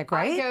whiskey dick,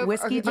 right?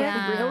 Whiskey dick?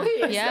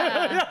 Really?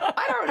 Yeah.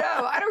 I don't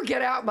know. I don't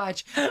get out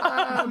much.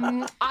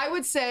 I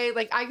would say,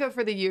 like, I go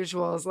for the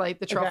usuals, like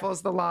the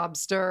truffles, the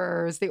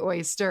lobsters, the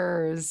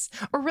oysters,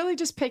 or really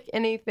just pick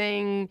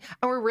anything,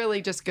 or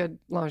really just good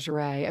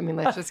lingerie. I mean,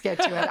 let's just get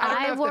to it. I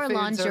don't know I if wore the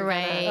foods are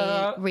lingerie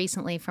gonna-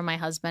 recently for my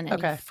husband, and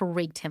Okay. it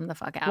freaked him the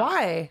fuck out.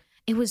 Why?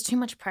 It was too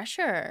much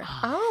pressure.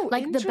 Oh,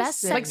 Like the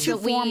best interesting. Like sex too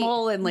that we-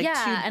 formal and like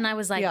yeah, too. and I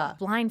was like yeah.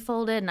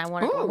 blindfolded and I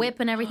wanted a Ooh. whip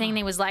and everything. And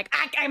he was like,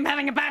 I'm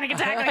having a panic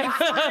attack. Like, I'm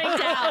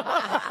freaked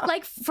out.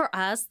 Like for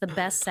us, the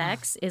best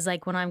sex is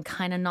like when I'm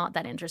kind of not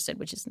that interested,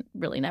 which is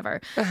really never.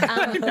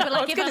 But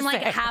like if I'm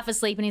like half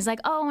asleep and he's like,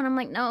 oh, and I'm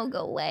like, no, go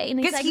away. And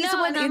he's 'Cause like, he's the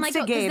no, one and I'm like, oh,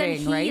 'cause then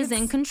instigating, he right? is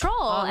in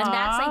control, and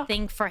that's I Uh-huh.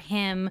 think for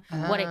him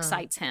what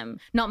excites him,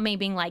 not me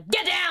being like,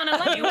 get down and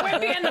let me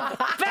whip you in the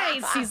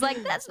face. He's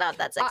like, that's not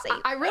that sexy.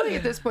 I really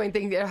at this point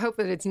think I hope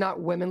that it's not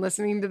women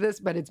listening to this,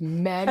 but it's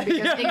men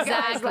because you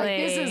guys, like,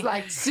 this is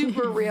like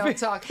super real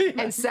talk.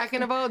 And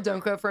second of all,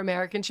 don't go for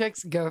American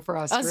chicks, go for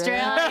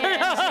Australia.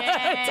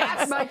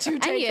 That's my two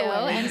And you,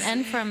 takeaways.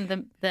 and from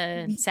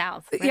the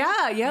South. Right?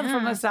 Yeah,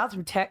 from the South,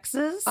 from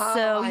Texas. Oh,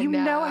 so I you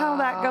know how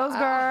that know. goes,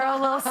 girl.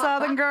 Little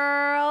Southern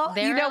girl.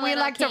 They're you know a we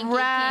little like to kinky,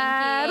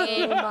 ride.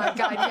 kinky. Oh my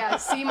God, yeah,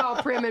 seem all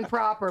prim and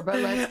proper, but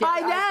let's get. I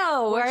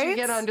know, once right? you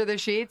get under the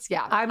sheets,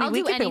 yeah. I mean, I'll we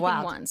do could be anything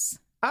wild. once.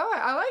 Oh,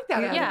 I like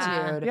that Yeah.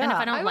 attitude. Yeah. And if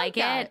I I don't like like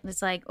that. it,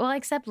 it's like, well,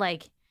 except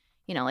like,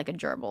 you know, like a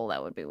gerbil,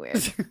 that would be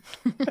weird.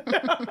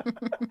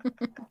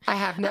 I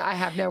have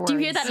no words. Do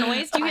you hear that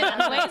noise? Do you hear that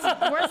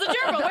noise? Where's the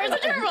gerbil? Where's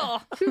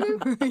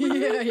the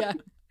gerbil? yeah.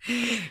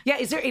 Yeah,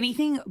 is there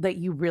anything that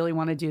you really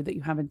want to do that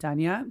you haven't done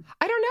yet?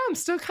 I don't know. I'm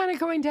still kind of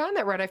going down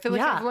that road. I feel like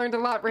Yeah. I've learned a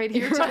lot right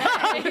here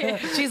today.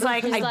 She's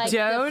like, He's I like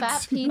don't. the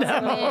fat pizza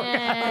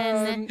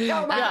man.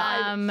 Oh my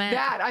God. Um,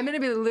 That I'm going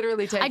to be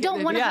literally taking. I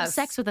don't want to have Yes.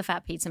 sex with a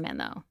fat pizza man,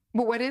 though.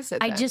 Well, what is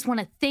it? I then? just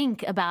want to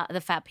think about the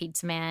fat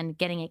pizza man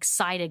getting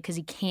excited because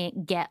he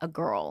can't get a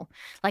girl.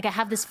 Like I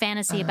have this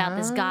fantasy about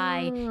this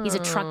guy. He's a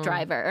truck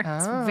driver.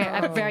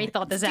 I've very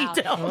thought this out.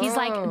 He's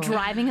like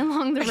driving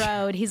along the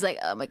road. He's like,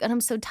 oh my God,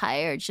 I'm so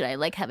tired. Should I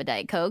like have a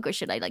Diet Coke or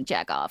should I like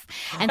jack off?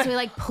 And so he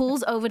like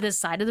pulls over to the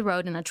side of the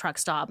road in a truck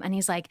stop and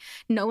he's like,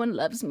 no one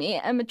loves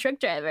me. I'm a truck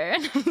driver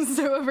and I'm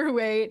so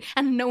overweight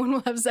and no one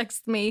will have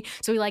sex with me.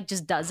 So he like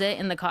just does it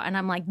in the car and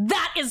I'm like,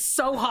 that is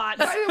so hot.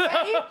 By the way,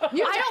 I don't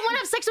want to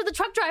have sex with the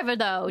truck driver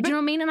though. Do you know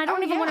what I mean? And I don't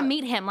even yeah. want to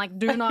meet him. Like,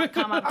 do not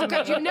come up to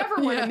Okay, me. you never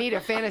want to meet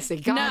a fantasy.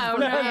 God No,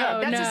 forbid.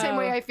 no, That's the same no.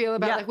 way I feel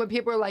about Yeah. like when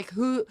people are like,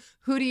 who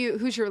do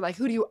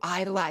you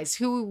idolize?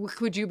 Who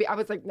could you be? I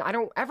was like, I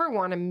don't ever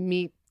want to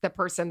meet the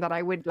person that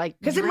I would like.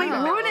 Because it might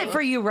dream ruin about. it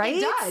for you, right?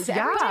 It does.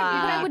 Every But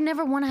I Yeah. would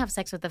never want to have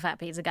sex with the fat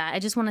pizza guy. I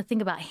just want to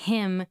think about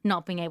him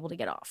not being able to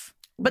get off.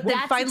 But then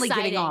That's finally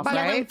exciting. getting off, Yeah,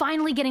 then right?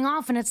 finally getting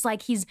off, and it's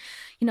like he's,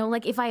 you know,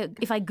 like if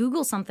I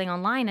Google something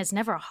online, it's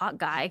never a hot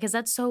guy because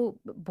that's so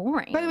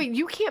boring. By the way,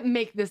 you can't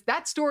make this.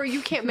 That story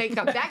you can't make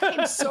up. That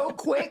came so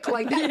quick.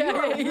 Like that, you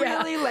were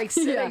really like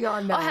sitting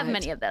on that. I'll have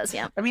many of those.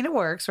 Yeah. I mean, it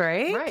works,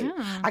 right? Right.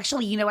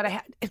 Actually, you know what I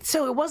had?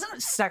 So it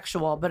wasn't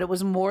sexual, but it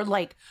was more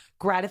like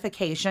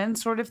gratification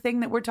sort of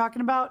thing that we're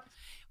talking about.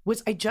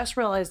 Was I just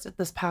realized that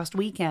this past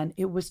weekend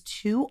it was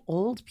two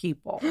old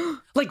people,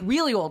 like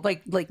really old,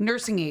 like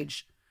nursing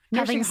age,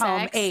 Having nursing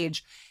home sex?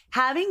 age,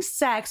 having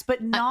sex,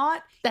 but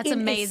not. That's in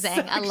a amazing.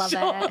 I love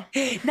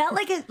sexual- Not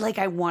like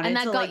I wanted And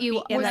that to got like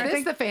you- be in Was that this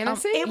thing. the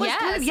fantasy? It was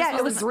Yes, good. this Yeah,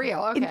 it was was real.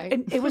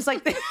 Okay. It was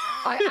like.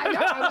 I know.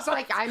 I was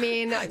like, I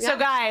mean, So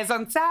guys,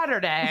 on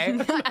Saturday,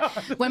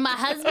 When my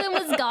husband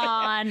was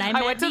gone, I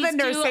met went to the these two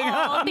nursing old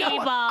home. people.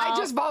 I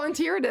just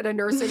volunteered at a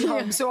nursing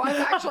home, so I'm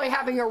actually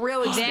having a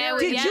real There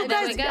experience. we Did Yeah, you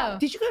there guys? we go.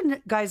 Did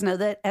you guys know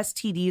that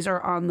STDs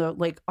are on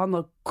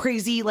the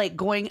crazy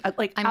going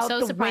like I'm out so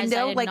the surprised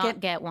I window did like not at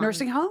get one.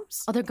 nursing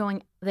homes? Oh, they're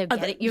going. They're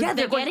getting. Yeah,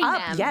 they're going getting up.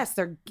 them. Yes,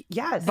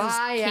 yes.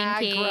 Viagra.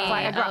 Kinky.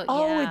 Viagra.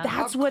 Oh, Oh, yeah.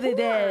 that's Of what it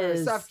course.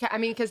 is. I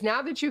mean, because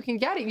now that you can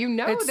get it, you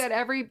know It's- that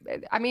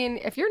I mean,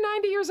 if you're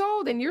 90 years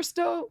old and you're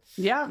still,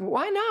 Yeah,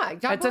 why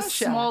not? God it's a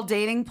bless ya. small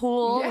dating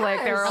pool. Like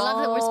Yes. they're I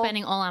love that we're all-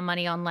 spending all our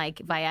money on like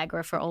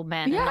Viagra for old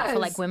men and not for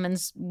Yes.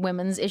 like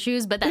women's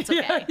issues, but that's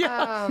okay.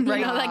 Oh, You know,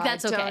 God, like,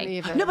 that's don't okay.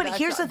 even. No, but That's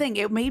here's the thing.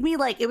 It made me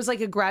like, it was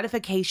like a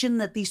gratification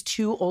that these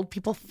two old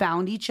people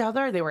found each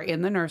other. They were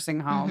in the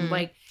nursing home,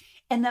 like,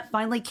 and that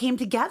finally came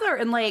together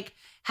and like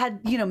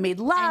had, made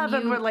love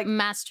and, you were like,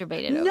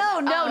 masturbated. over no,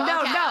 that. no, Oh,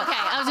 no, okay, no. Okay,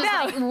 I was just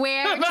No. like,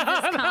 where did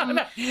this come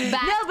back?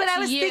 No, but I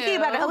was to thinking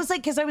about it. I you? was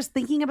like, because I was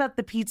thinking about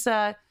the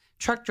pizza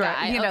truck drive,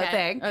 Guy, okay,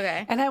 thing.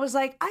 okay. And I was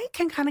like, I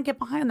can kind of get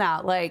behind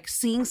that. Like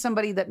seeing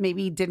somebody that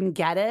maybe didn't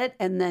get it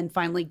and then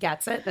finally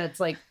gets it. And it's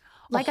like,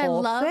 Like I I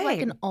love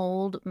like an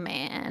old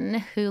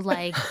man who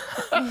like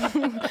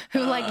who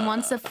like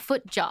wants a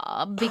foot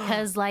job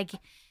because like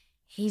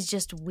he's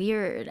just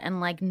weird and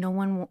like no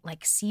one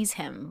like sees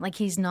him. Like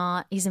he's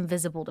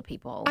invisible to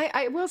people.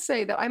 I will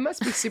say that I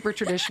must be super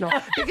traditional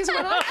because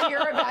when I hear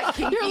about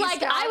kinky You're like,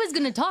 stuff, I was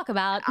going to talk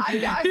about.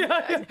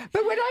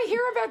 but when I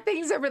hear about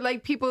things that were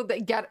like people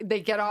that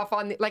get off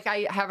on, like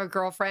I have a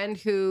girlfriend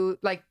who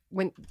like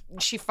when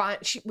she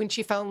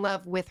fell in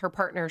love with her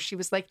partner, she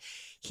was like,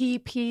 he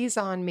pees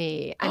on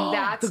me, and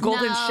that's the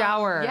golden No.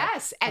 shower.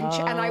 yes. And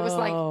and I was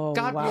like,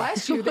 God wow.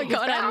 bless you. that you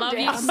God, I found love it.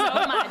 you so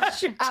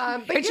much.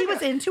 But And she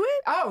was into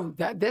it? Oh,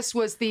 this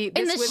was the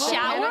In this the was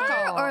shower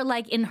pinnacle. or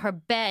like in her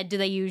bed? Do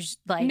they use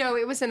like No,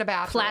 it was in a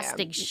bathroom.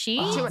 plastic sheet?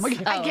 Oh my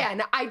God.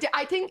 Again,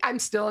 I think I'm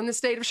still in the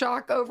state of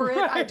shock over it.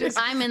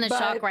 I'm in the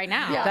shock right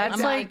now. Yeah,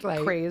 That's like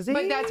exactly. crazy.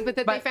 But that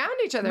they But found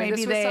each other. maybe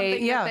This was they-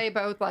 something yeah. that they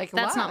both like.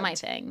 That's not my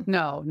loved. thing.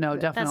 No,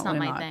 definitely not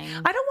my not. thing.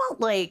 I don't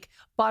want like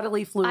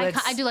bodily fluids.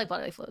 I do like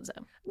bodily fluids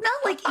though. not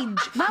like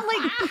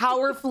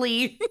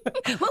powerfully,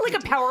 not like a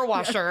power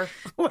washer.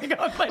 Like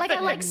I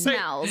like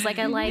smells. Like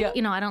I like, Yeah.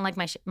 you know, I don't like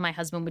my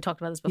husband. We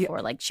talked about this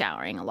before, like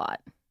showering a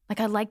lot. Like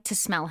I like to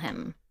smell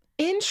him.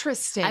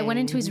 Interesting. I went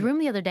into his room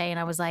the other day and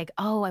I was like,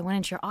 oh, I went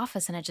into your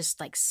office and it just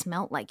like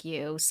smelled like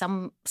you.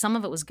 Some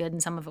of it was good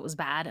and some of it was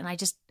bad. And I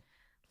just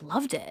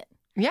loved it.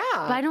 Yeah.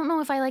 But I don't know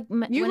if I like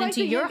went like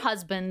into the- your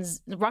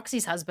husband's,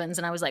 Roxy's husband's,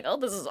 and I was like, oh,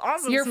 this is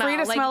awesome. You're smell. free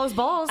to Like, smell his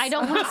balls. I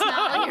don't want to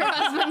smell your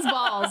husband's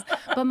balls.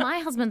 But my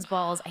husband's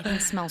balls, I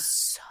think, smell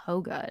so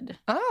good.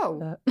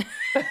 Oh.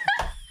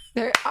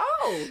 There.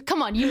 Oh.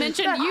 Come on, you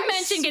mentioned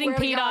getting swear to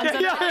peed on. God. So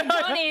I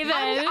don't even.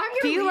 I'm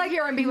gonna leave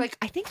here and be like,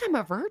 I think I'm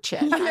a virgin.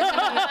 and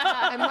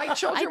my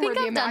children I were think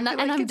the I've done that,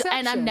 immaculate and I'm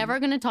conception. never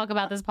going to talk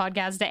about this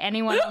podcast to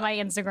anyone on my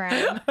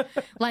Instagram.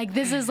 Like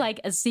this is like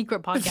a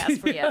secret podcast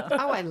for you.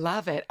 Oh, I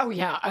love it. Oh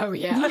yeah. Oh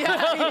yeah.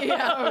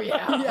 Yeah. Oh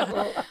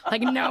yeah.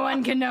 Like no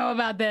one can know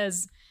about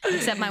this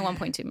except my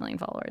 1.2 million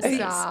followers.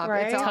 Stop.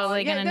 right? It's all,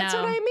 Totally gonna That's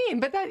know. what I mean.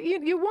 But that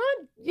you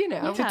want,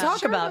 To talk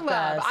share the about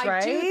love. this, I do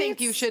right?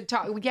 think you should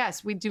talk.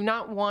 Yes, we do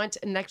not want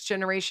a next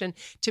generation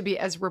to be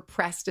as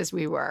repressed as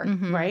we were.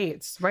 Right.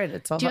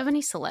 It's all Do you have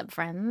any celeb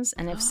friends?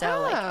 And if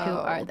so, like who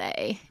are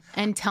they?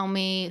 And tell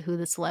me who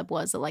the celeb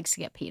was that likes to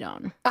get peed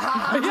on.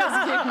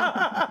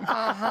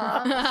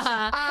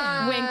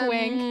 Wink,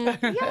 wink.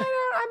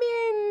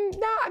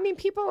 Yeah, I mean,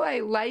 people I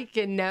like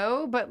and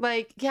know, but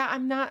like, yeah,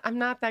 I'm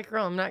not that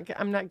girl.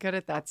 I'm not good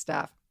at that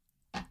stuff.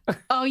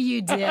 Oh,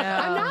 you do. I'm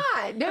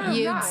not. No, I'm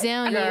You not. do,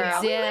 I mean, you we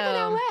live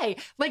in do. LA.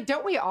 Like,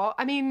 don't we all?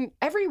 I mean,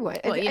 everyone.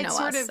 Well, you It's know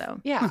sort us, of, so.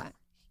 yeah,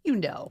 You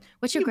know.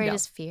 What's your You know.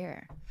 greatest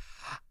fear?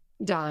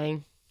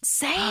 dying.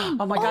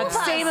 Same. Oh my All God. of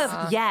us. Same as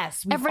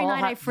yes. we've Every all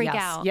night I had- freak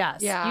yes, out.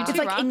 Yes. Yeah. You It's too,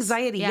 like Rox?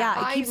 anxiety. Yeah.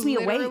 Yeah. It keeps me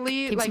awake.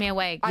 literally, Keeps me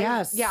awake.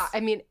 Yes. Yeah. I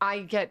mean,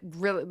 I get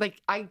really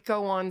like I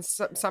go on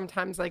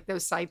sometimes like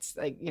those sites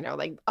like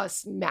like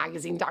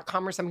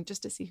usmagazine.com or something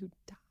just to see who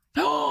died.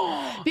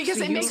 Because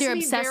So it you- makes You're me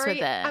obsessed very,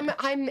 with it.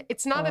 I'm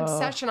it's not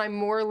obsession. I'm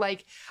more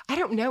like I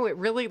don't know. It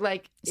really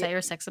like Is that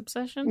your sex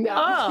obsession? no.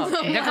 Oh,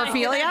 That's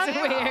necrophilia?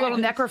 weird. A little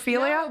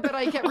necrophilia? No, but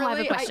I get Oh, I have a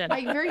really, question.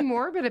 I very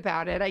morbid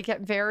about it. I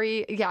get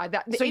very,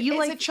 that. So you as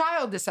like- a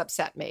child, this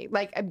upset me.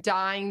 Like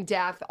dying,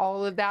 death,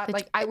 all of that.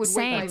 Like I would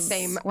wait my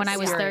same. When I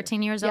was spirit.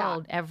 13 years Yeah.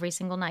 old, every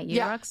single night. You,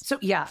 Yeah. Rox? So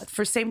yeah,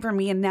 same for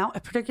me. And now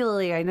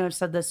particularly, I know I've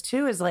said this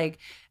too, is like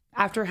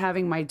after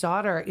having my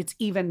daughter, it's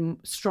even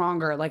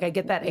stronger. Like I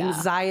get that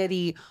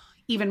anxiety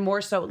even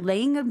more so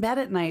laying in bed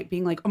at night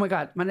being like, oh my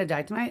God, I'm going to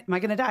die tonight. Am I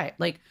going to die?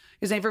 Like,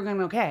 is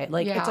everything okay?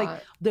 Like, it's Yeah.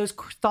 like those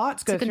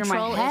thoughts go It's a through my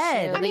control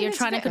head. issue that mean, you're it's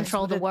trying to ve-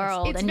 control the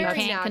world It's and you very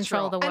can't natural.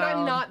 control the world. And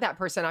I'm not that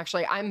person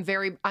actually.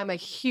 I'm a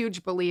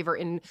huge believer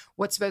in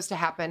what's supposed to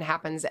happen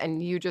happens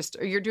and you're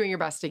doing your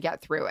best to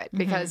get through it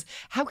because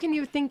how can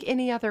you think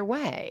any other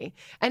way?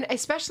 And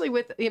especially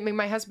with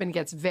my husband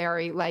gets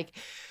very like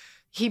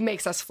he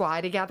makes us fly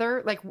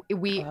together, like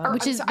we, or,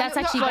 Which is- I'm that's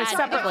sorry, actually no, bad. I'm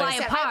sorry, Fly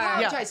I apart.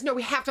 apologize. No,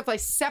 we have to fly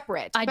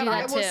separate. I do but that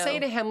I will too. say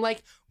to him,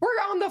 like, we're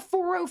on the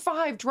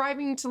 405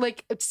 driving to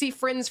like see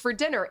friends for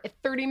dinner at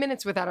 30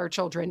 minutes without our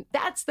children.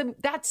 That's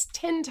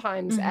 10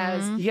 times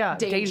as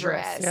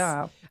dangerous.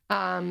 Yeah.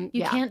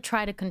 You can't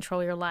try to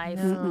control your life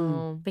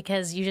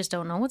because you just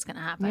don't know what's going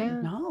to happen.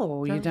 Yeah.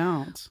 No, you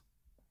don't.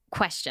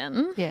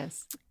 Question.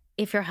 Yes.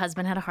 If your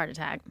husband had a heart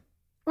attack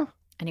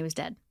and he was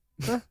dead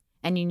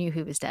and you knew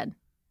he was dead,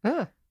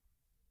 would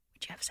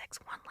you have sex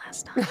one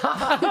last time?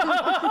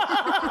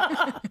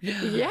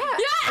 Yeah.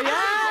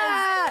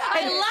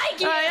 I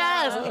like you.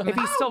 Yes. If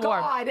he's still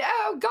warm.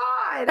 Oh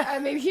God! I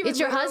mean, he was It's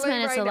your literally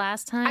husband. It's right the now-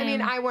 last time. I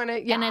mean, I want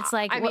to. Yeah, And it's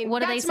like, I mean, what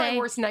do they that's my say?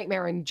 worst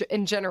nightmare in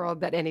general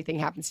that anything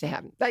happens to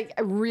him. Like,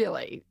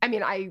 really. I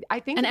mean, I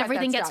think and about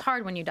everything that gets stuff.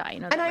 hard when you die. You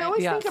know that, And I right?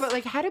 always Yes. think about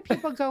like, how do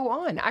people go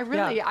on? I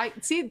really, I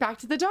see Back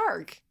to the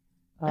Dark.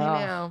 I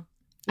know.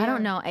 I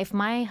don't know if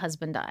my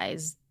husband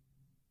dies.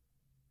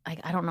 Like,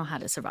 I don't know how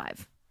to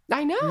survive.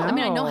 I know. No. I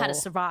mean, I know how to No.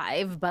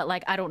 survive, but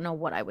like, I don't know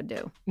what I would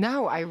do.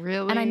 No, I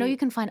really. And I know you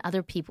can find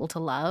other people to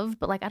love,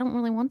 but like, I don't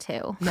really want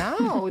to.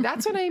 No,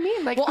 that's what I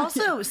mean. Like, Well,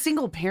 also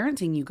single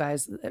parenting, you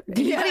guys.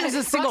 Anybody who's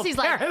a single Roxy's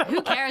like, parent.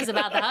 who cares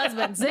about the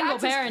husband? Single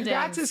parenting.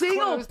 That's as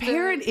Single close to-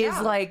 parent is yeah.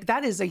 like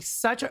that is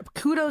such a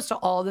kudos to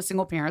all the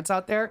single parents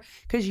out there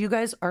because you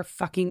guys are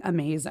fucking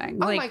amazing.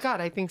 Oh Like, my God,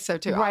 I think so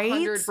too. Right?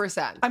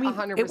 100%. I mean,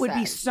 100%. it would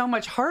be so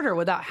much harder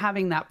without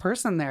having that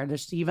person there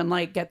just to even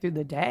like get through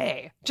the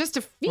day. just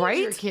to feed Right?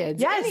 your kids.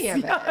 Yes, Any of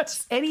yes,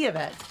 it. any of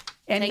it.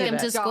 Any Take of him it.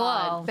 to school.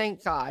 God,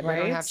 thank God. Right?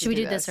 We don't have to Should we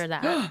do this or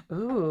that?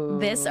 Ooh.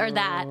 This or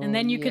that, and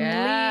then you can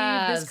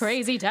leave this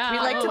crazy town. We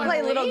like to Oh, play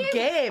and little leave?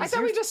 games. I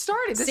thought we just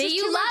started. This See, is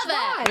you too love much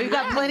it. wine. We've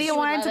got plenty of you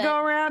wine love to go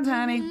it. around,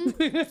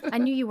 honey. I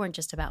knew you weren't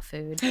just about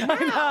food. I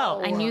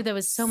know. I knew there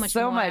was so much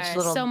So more. much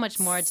little so much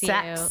more to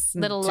sex you.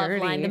 and Little dirty.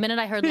 love line. The minute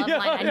I heard love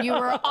line, and you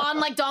were on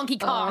like Donkey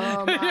Kong.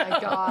 Oh my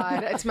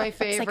God. It's my It's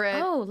like,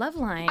 favorite. oh, love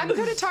line. I'm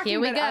good at talking Here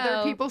we about go.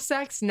 other people's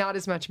sex, not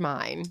as much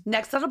mine.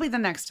 That'll be the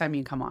next time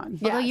you come on.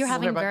 Although Yes. you're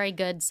having About- very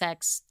good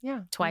sex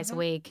Yeah. twice a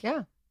week.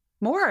 Yeah.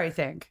 More, I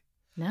think.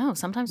 No,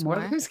 sometimes more.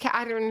 Who's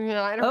I don't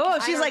know. I don't. Oh, I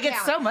she's don't like, it's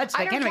count. so much,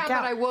 I I don't can't even count,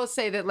 count. but I will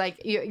say that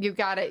like you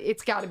got to.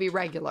 It's got to be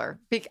regular.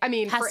 I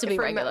mean, Has to be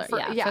regular, For,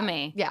 yeah, for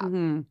me. Yeah.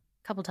 Mm-hmm.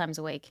 Couple times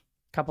a week.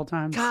 Couple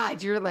times.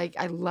 God, you're like,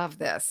 I love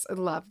this. I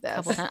love this.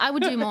 Couple times. I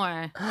would do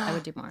more. I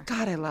would do more.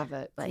 God, I love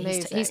it. But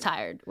Amazing. he's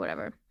tired.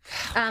 Whatever.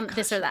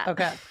 This or that.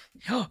 Okay.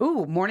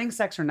 Ooh, morning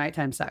sex or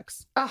nighttime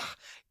sex? Oh,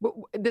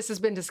 this has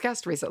been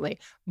discussed recently.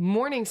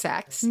 Morning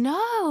sex.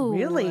 No.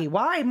 Really?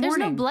 Why morning? There's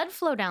no blood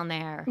flow down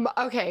there.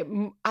 Okay,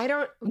 I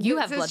don't. You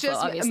this have is blood flow,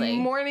 just obviously.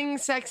 Morning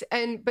sex,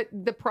 but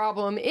the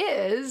problem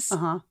is,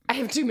 Uh-huh. I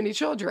have too many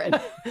children.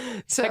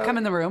 So They come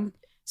in the room.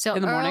 So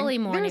In the morning? early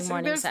morning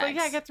there's sex. like,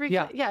 yeah, I got three.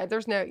 Yeah. Yeah,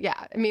 there's no. Yeah,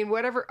 I mean,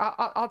 whatever.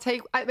 I'll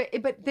take.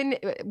 But then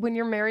when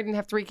you're married and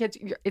have 3 kids,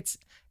 it's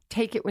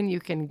take it when you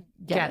can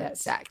get it.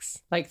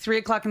 Sex. Like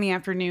 3:00 in the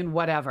afternoon,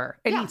 whatever.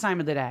 Any Yeah. time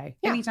of the day.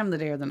 Yeah. Any time of the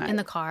day or the night. In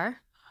the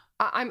car.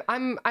 I'm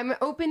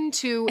open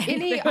to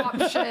any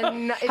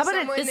option. If How about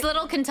someone This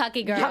little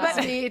Kentucky girl gives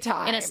me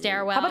time in a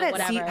stairwell. how about at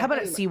whatever. How about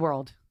at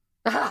SeaWorld?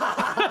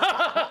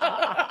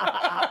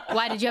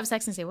 Why did you have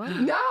sex and say what?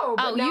 No.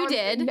 But Oh, now you I'm-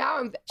 did? Now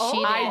I'm. She oh.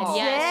 did.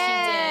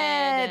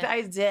 Yes,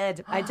 she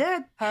did. I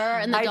did. Her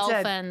and the I did.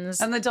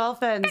 dolphins. And the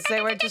dolphins,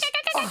 they were just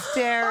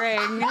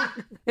staring.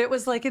 It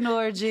was like an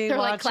orgy. They're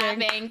like watching.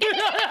 clapping.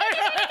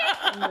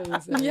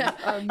 Amazing. Yeah.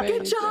 Amazing.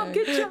 Good job.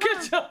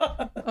 Good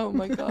job. Oh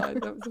my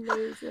God, that was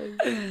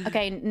amazing.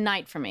 Okay,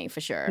 night for me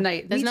for sure.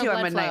 Night. There's Me no too, I'm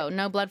blood a flow. night.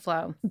 No blood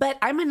flow. But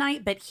I'm a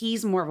night, but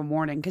he's more of a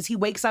morning because he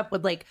wakes up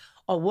with like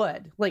a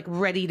wood, like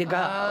ready to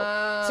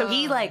go. So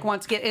he like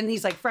wants to get in.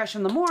 He's like fresh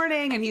in the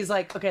morning, and he's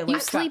like, okay, You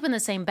let's sleep go. in the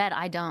same bed.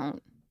 I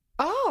don't.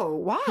 Oh,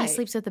 why? He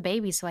sleeps with the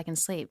baby so I can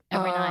sleep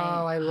every Oh, night.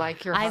 I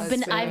like your. I've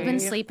been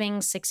husband. sleeping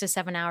 6 to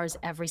 7 hours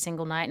every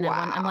single night, and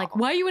I'm like,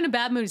 Wow. why are you in a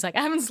bad mood? He's like,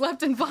 I haven't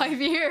slept in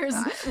 5 years.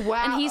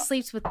 Wow. And he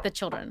sleeps with the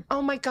children.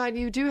 Oh my God,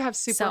 you do have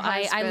super. So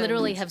I husband.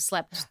 literally have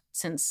slept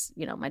since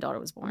my daughter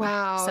was born.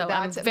 Wow, So I'm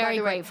that's- by very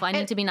the way- grateful. I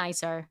need to be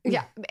nicer.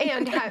 Yeah,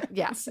 and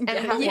yes, and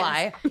have,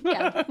 Why?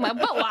 Yeah, well,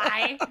 but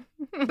why?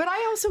 But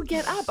I also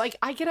get up. Like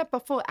I get up a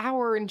full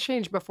hour and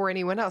change before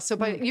anyone else. So,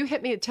 but you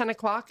hit me at 10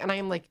 o'clock, and I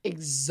am like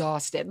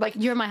exhausted. Like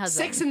You're my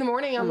husband. 6 in the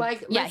morning. I'm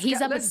like, Yeah, let's he's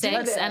go- up at let's do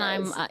 6, and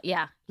I'm this.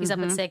 he's up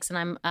at 6,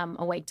 and I'm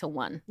awake till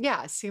 1.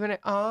 Yeah. See when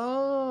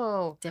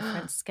oh.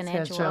 Different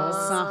Schedules. schedules.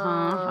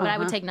 Uh-huh. But I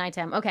would take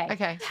nighttime. Okay.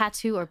 Okay.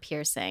 Tattoo or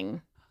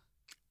piercing?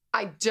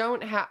 I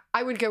don't have.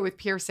 I would go with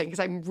piercing because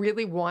I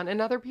really want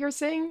another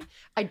piercing.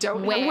 I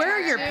don't. Where? have Where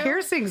are your tattoo.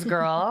 piercings,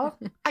 girl?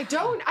 I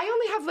don't. I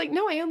only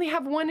have I only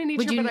have one in each.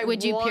 Would ear, you- but I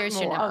would you want pierce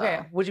your more. nipple?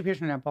 Okay. Would you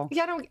pierce your nipple?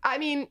 Yeah. I don't. I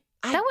mean.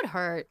 That would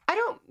hurt. I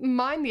don't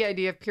mind the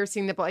idea of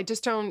piercing nipple. I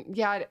just don't.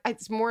 Yeah,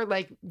 it's more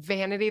like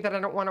vanity that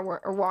I don't want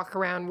to walk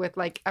around with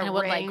like a And it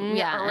would, like, ring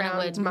yeah, and it around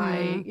would-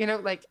 my.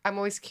 Like I'm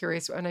always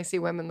curious when I see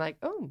women like,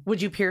 oh.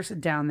 Would you pierce it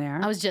down there?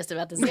 I was just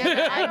about to say Yeah,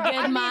 that. I don't- I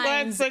Good mean,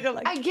 minds.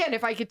 Again,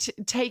 if I could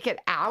take it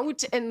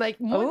out and like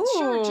one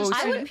shirt, just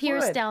I I would would.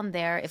 pierce down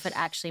there if it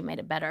actually made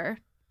it better.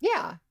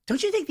 yeah.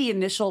 Don't you think the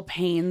initial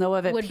pain though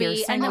of it Would be,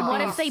 piercing? and then would what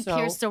be if they so-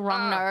 pierced the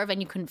wrong nerve and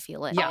you couldn't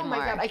feel it Yeah. Oh anymore?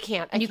 my God, I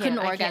can't. And you couldn't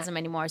I can't. orgasm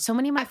anymore. So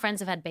many of my friends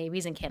have had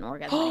babies and can't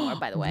orgasm anymore.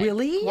 By the way,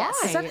 Really? Why?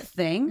 Is that a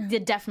thing?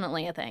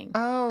 Definitely a thing.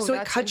 Oh, So it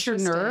that's cuts your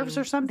nerves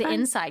or interesting. something? The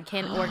inside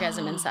can't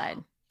orgasm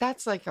inside.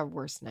 That's like a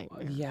worst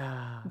nightmare.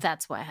 Yeah.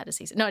 That's why I had to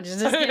see. No,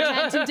 just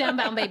had 2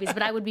 downbound babies.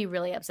 But I would be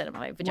really upset if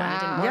my vagina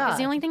didn't work. Wow. It's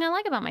the only thing I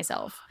like about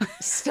myself.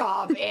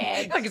 Stop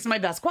it. Like it's my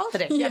best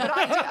quality. Yeah, but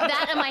I do.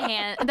 That and my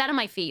hand, that and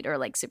my feet are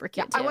like super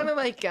cute. I too. want to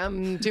like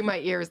do my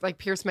ears, like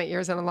pierce my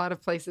ears in a lot of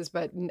places,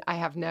 but I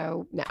have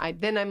no.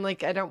 Then I'm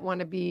like, I don't want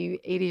to be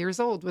 80 years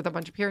old with a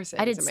bunch of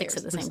piercings. I did in my 6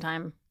 at ears. the same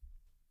time.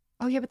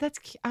 Oh yeah, but that's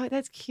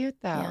that's cute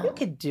though. Yeah. You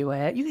could do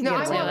it. You could No,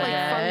 get I away want with like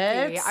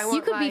it. funky. I want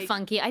You could be like-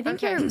 funky. I think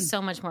Okay. you're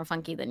so much more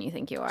funky than you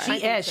think you are. She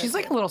is. She's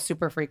like a little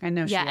super freak. I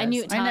know she yeah, is. and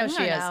you. I know tongue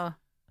she or is. no?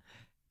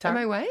 Am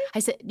I what? I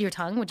said your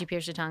tongue. Would you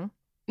pierce your tongue?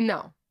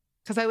 No,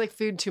 because I like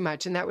food too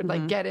much, and that would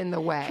like get in the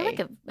way. You're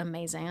like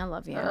amazing. I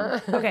love you.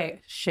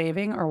 Okay,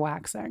 shaving or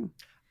waxing?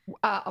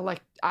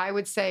 Like I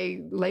would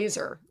say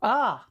laser.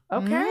 Ah,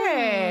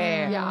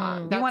 okay.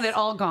 Yeah, You want it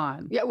all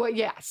gone. Yeah. Well,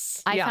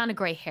 yes. I Yeah. found a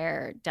gray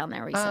hair down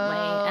there recently,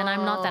 and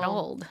I'm not that Oh.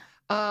 old.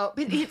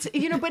 But it's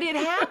but it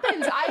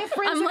happens. I have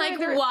friends. I'm that like, are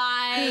there-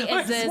 why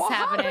is this what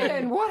happening?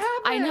 happened? What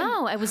happened? I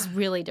know. It was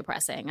really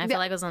depressing. I feel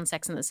like I was on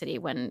Sex in the City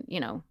when,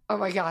 Oh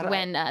my god.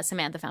 when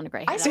Samantha found a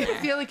gray I hair. sort of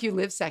feel like you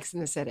live Sex in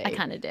the City. I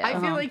kind of do. I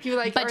feel like you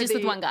like, but are just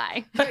with the- one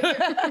guy.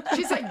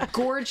 She's like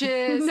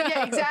gorgeous.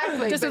 Yeah,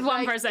 exactly. just But, with one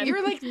like, person.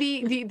 You're like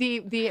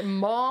the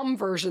mom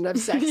version of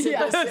Sex in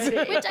the City.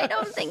 Which I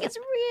don't think is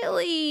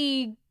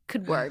really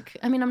could work.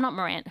 I mean, I'm not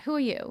Miranda. Who are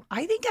you?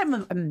 I think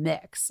I'm a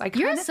mix.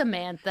 You're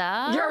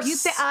Samantha. You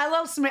say I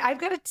love Samantha. I've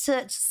got to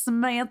touch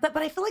Samantha,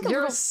 but I feel like a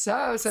You're little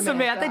so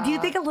Samantha. Do you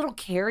think a little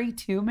Carrie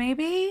too?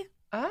 Maybe.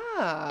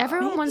 Oh.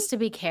 Everyone wants to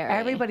be Carrie.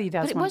 Everybody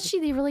does But want was to-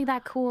 she really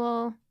that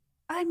cool?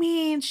 I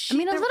mean, A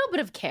little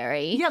bit of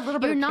Carrie. Yeah, a little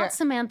bit You're of not Carrie.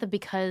 Samantha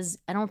because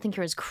I don't think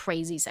you're as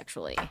crazy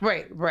sexually.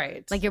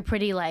 Right. Like you're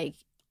pretty like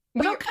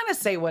but I'll kind of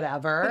say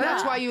whatever. But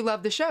that's why you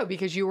love the show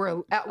because you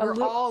were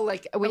all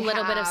like a little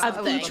bit of Of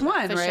something. each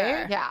one, for right?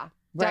 Sure. Yeah.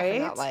 Right?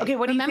 Definitely. Okay,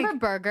 what do you Remember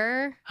think?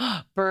 Burger?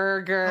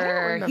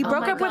 Burger. I He don't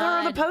broke Oh up my with her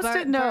on the God, post-it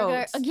Burger.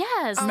 notes.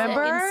 Yes.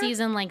 Remember? In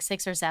season like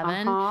 6 or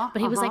 7. But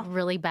he was like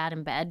really bad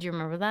in bed. Do you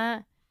remember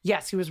that?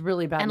 Yes, he was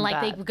really bad. And in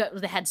like bed.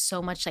 they had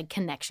so much like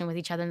connection with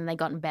each other and then they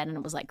got in bed and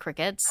it was like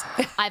crickets.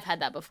 I've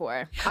had that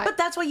before. But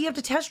that's why you have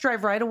to test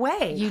drive right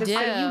away. You 'Cause do.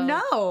 You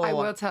know. I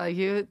will tell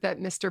you that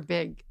Mr.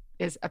 Big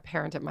is a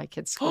parent at my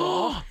kid's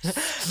school.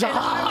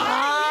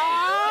 Stop.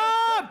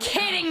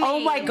 Kidding me. Oh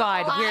my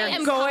God, I we're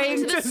am going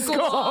coming to the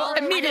school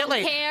immediately.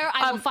 I don't care.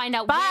 I will find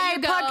out bye, where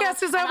you go.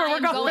 podcast is and over. I We're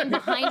am going. going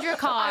behind your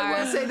car. I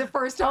will say the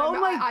first time Oh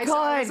my I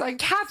saw it, I was God, like,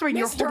 Catherine,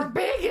 you're Mr.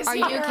 Big is Are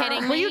you here.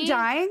 kidding Were me? you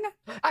dying?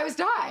 I was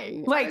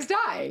dying. Like, I was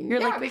dying.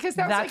 you're yeah, like, because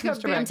that that's was like Mr.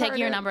 a Big. big I'm taking part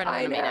your of- number and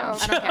I'm going to meet him. know.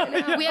 I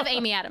don't care. We have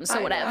Amy Adams,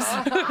 so I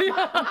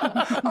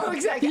whatevs. know. Oh,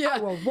 exactly. Yeah.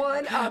 Well,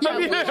 one up. Yeah,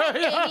 we had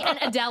Amy and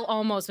Adele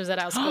almost was at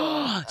our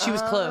school. She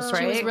was close,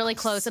 right? She was really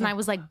close, and I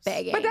was like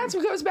begging. But that's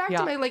what goes back Yeah.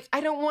 to my like.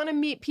 I don't want to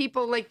meet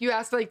people like you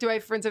asked. Like, do I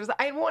have friends?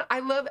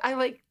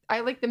 I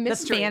like the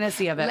mystery,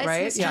 fantasy of it, Less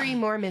right? history, Yeah.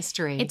 more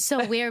mystery. It's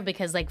so weird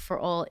because like for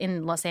all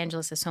in Los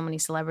Angeles, there's so many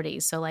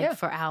celebrities. So like Yeah.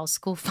 for our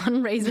school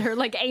fundraiser,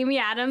 like Amy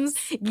Adams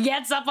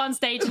gets up on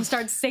stage and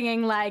starts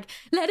singing like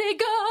 "Let It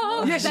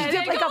Go." Yeah, she let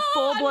did, it like, a go.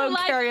 full-blown I'm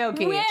like,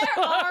 karaoke. Where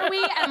are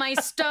we? Am I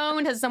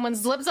stoned? Has someone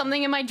slipped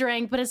something in my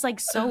drink? But it's like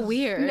so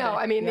weird. No,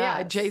 I mean, yeah,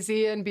 Yes.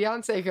 Jay-Z and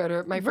Beyonce go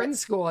to my friend's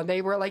school, and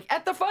they were like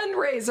at the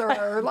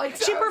fundraiser. Like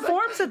She I was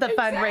performs at the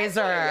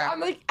fundraiser. I'm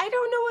like, I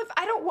don't know if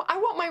I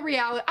want my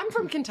reality. I'm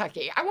from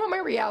Kentucky. I want my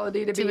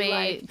reality to to be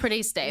like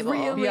pretty stable.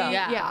 really,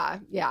 Yeah.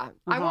 yeah.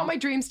 I want my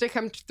dreams to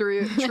come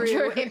true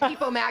in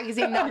People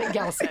Magazine, not in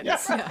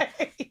Gelson's.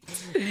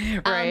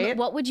 Right.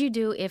 What would you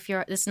do if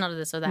your this is not a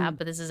this or that,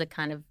 but this is a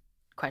kind of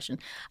question.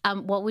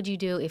 What would you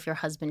do if your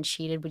husband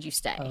cheated? Would you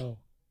stay? Oh,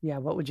 yeah.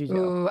 What would you do?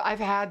 Ooh, I've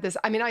had this.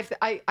 I mean, I've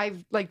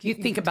like You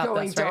think about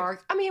going this, right?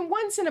 dark. I mean,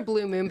 once in a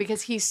blue moon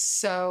because he's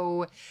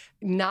so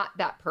not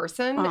that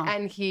person,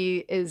 and he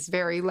is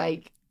very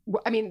like.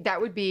 I mean,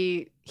 that would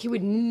be. He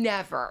would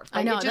never. I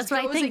like, know. it just That's what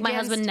I goes think. My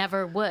against- husband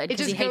never would It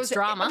because just he hates goes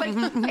drama. Like,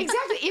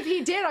 exactly. If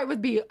he did, I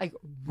would be like,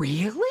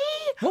 really?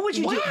 What would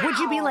you do? Would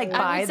you be like Wow.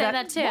 by I would say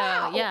that too.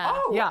 Wow. Yeah.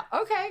 Oh, Yeah.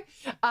 Okay.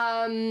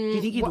 Do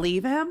you think you'd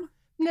leave him?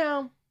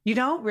 No, You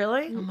don't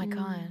really? Oh my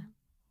god.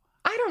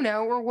 I don't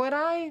know. Or would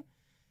I?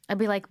 I'd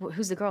be like,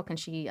 "Who's the girl? Can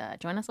she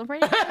join us on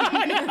Friday?" Yeah,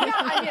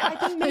 I mean, I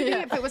think maybe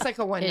if it was like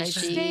a one night Is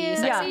she stand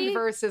sexy?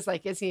 versus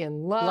like, is he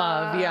in love?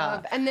 Love,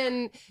 yeah. And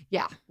then,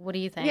 yeah. What do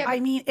you think? Yeah. I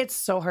mean, it's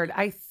so hard.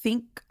 I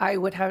think I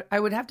would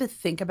have to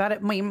think about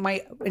it.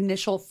 My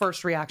initial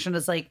first reaction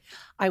is like,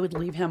 I would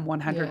leave him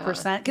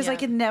 100% because I Yeah.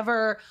 could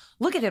never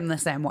look at him the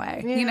same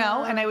way, you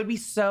know? Yeah. And I would be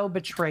so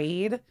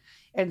betrayed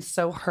and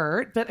so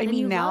hurt. But I And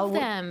mean, you now, love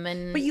them,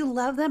 and but you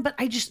love them. But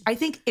I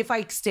think if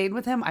I stayed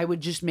with him, I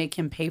would just make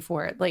him pay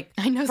for it. Like,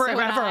 I know so would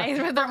forever, I,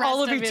 for the for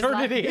all of rest of his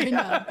life. eternity. I know.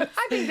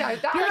 I think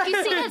that. You're like,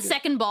 you see that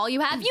second ball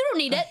you have? You don't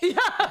need it. You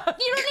don't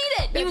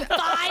need it. You're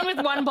fine with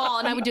one ball.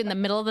 And I would do it in the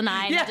middle of the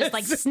night and just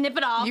like Yes. snip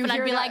it off. You And I'd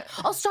hear be that? like,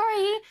 oh,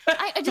 sorry.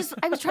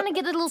 I was trying to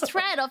get a little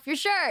thread off your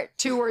shirt.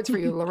 2 words for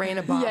you,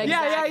 Lorena Bobbitt.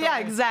 Yeah,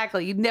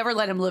 exactly. You'd never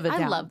let him live it I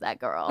down. love that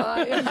girl.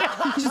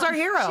 She's our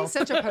hero. She's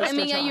such a poster I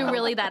mean, are you child.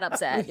 really that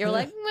upset? You're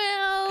like,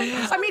 well,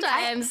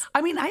 sometimes.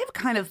 I mean, I have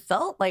kind of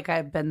felt like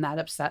I've been that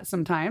upset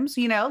sometimes,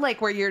 you know,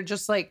 like where you're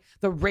just like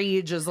the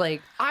rage is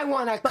like, I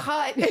want to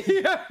cut.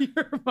 yeah,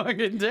 you're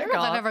fucking dick I don't know if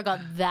I've off. ever got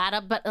that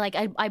up, but like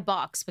I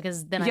box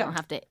because then I Yeah. don't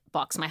have to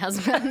box my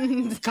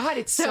husband. God,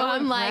 it's so, So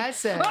I'm like,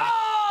 impressive.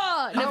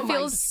 oh, and Oh it my-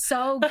 feels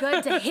so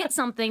good to hit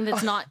something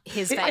that's not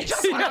his face.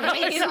 just You know wanna what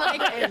I mean? hit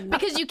Like, something.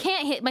 because you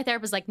can't hit. My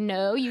therapist is like,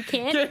 no, you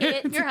can't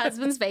hit your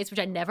husband's face, which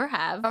I never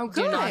have. Oh,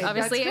 Do not good.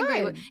 obviously That's agree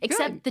good. with.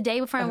 Except Good. the day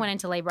before I went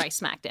into labor, I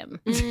smacked him,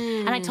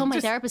 and I told my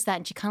therapist that,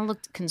 and she kind of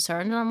looked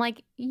concerned, and I'm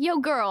like, yo,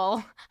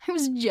 girl, I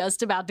was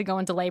just about to go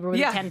into labor with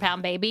Yeah. a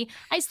 10-pound baby.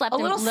 I slept A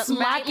him little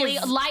smack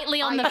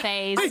lightly on the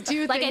face. I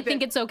do like, I think think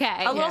that- it's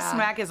okay. A little Yeah.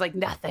 smack is like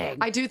nothing.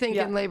 I do think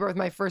Yeah. in labor with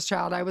my first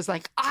child, I was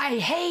like, I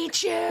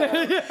hate you.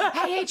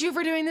 I hate you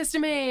for doing this to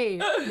me.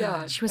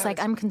 Yeah, She was like,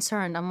 I'm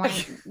concerned. I'm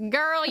like,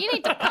 girl, you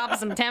need to pop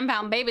some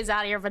 10-pound babies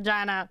out of your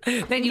vagina.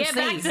 Then you Get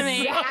back say, to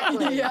me.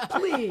 exactly.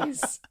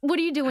 Please. What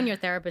do you do when you're a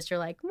therapist? You're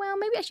like, well,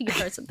 maybe I should give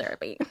her some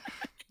therapy.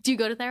 Do you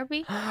go to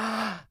therapy?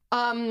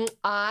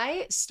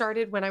 I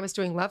started when I was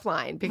doing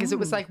Loveline because it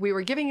was like we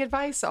were giving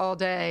advice all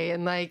day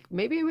and like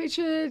maybe we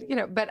should,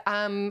 but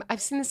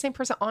I've seen the same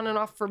person on and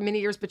off for many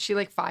years, but she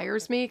like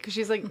fires me because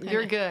she's like,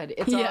 you're good.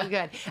 It's all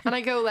good. And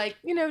I go like,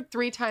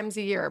 3 times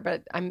a year,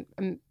 but I'm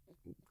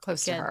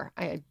close to Good. her.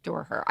 I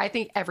adore her. I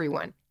think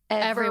everyone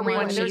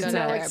Everyone should there's go to no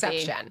therapy.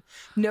 exception.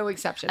 No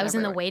exception. I was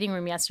in the everyone. waiting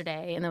room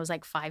yesterday and there was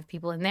like 5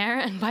 people in there.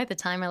 And by the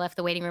time I left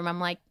the waiting room, I'm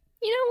like,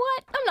 you know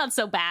what? I'm not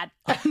so bad.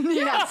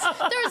 Yes.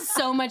 There's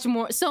so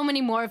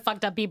many more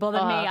fucked up people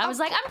than me. I was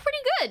like, I'm pretty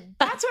good.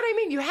 That's what I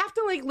mean. You have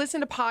to like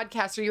listen to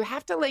podcasts or you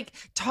have to like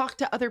talk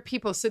to other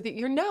people so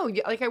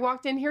that like I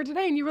walked in here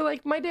today and you were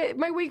like,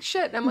 my week's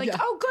shit. And I'm like,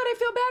 oh, good. I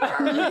feel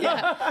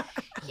better.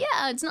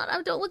 Yeah, it's not,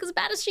 I don't look as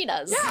bad as she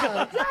does.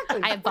 Yeah,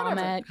 exactly. I have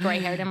vomit, gray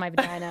hair in my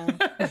vagina.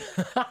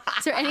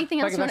 Is there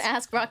anything else you want to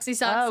ask Roxy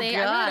Soxy? I really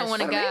gosh. don't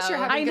want to Well, at least you're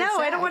go. having I good know.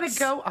 I don't want to sex.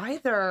 go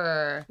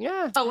either.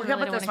 Yeah. Oh, I how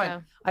really about this don't one? wanna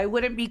go. I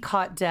wouldn't be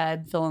caught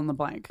dead. Fill in the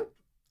blank.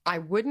 I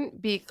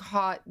wouldn't be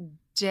caught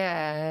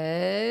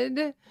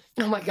dead.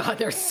 Oh my God,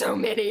 there's so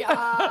many.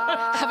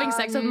 Having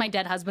sex with my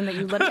dead husband that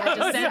you literally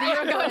just said that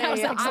you were going to have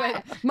sex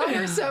with. Mine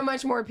are so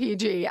much more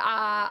PG.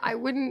 I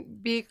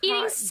wouldn't be caught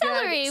Eating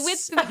celery dead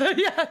with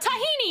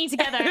tahini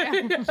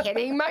together.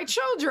 hitting my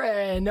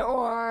children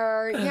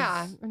or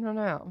I don't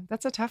know.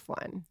 That's a tough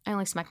one. I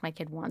only smacked my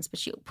kid once, but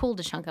she pulled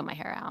a chunk of my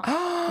hair out.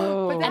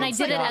 But And I that's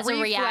did like it as a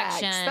reflex.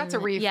 reaction. That's a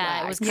reflex.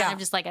 Yeah, it was kind of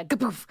just like a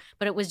kaboof,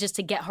 but it was just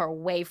to get her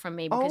away from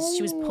me because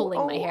she was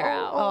pulling my hair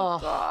out. Oh,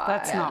 God.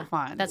 that's not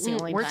fun. That's the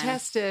only We're time.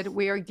 tested.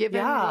 We are given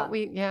Yeah. what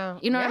we, You know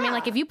what I mean?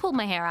 Like if you pulled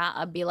my hair out,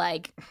 I'd be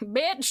like,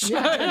 bitch,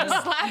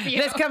 slap you.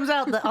 This comes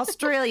out. The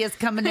Australia's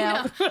coming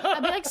out.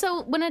 I'd be like,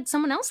 so when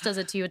someone else does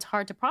it to you, it's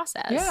hard to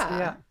process.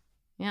 Yeah.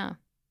 Yeah.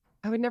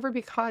 I would never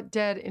be caught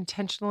dead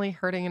intentionally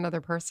hurting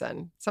another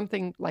person.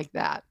 Something like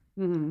that.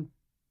 Mm,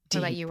 What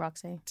about you,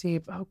 Roxy?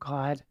 deep. Oh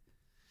God.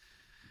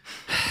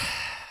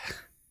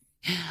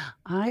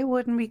 I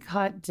wouldn't be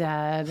caught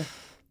dead.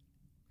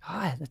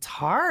 God, that's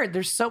hard.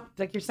 There's so,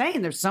 like you're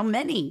saying, there's so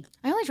many.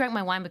 I only drank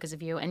my wine because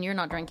of you, and you're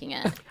not drinking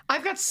it.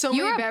 I've got so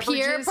You're many a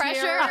beverages peer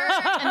pressure, here.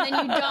 and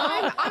then you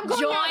don't I'm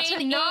going out join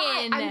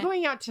tonight. in. I'm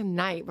going out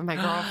tonight with my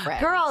girlfriend.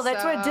 Girl,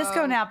 that's what So-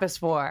 disco nap is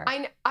for.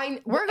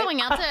 We're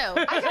going out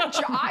too. I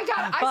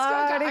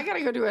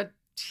gotta go to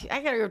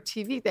I gotta go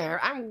TV there.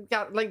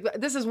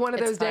 This is one of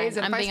It's those days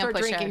that fine. if I'm I being a start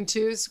pusher. drinking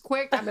too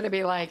quick, I'm gonna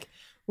be like,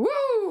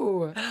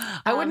 woo.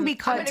 I wouldn't be I'm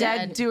caught gonna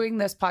dead be- doing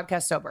this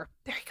podcast sober.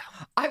 There you go.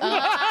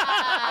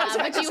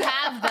 But you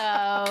have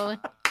though.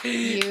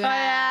 You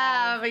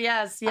have.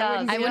 Yes,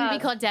 I wouldn't be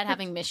caught dead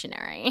having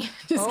missionary.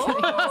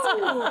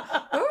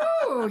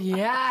 Oh,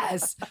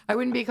 yes. I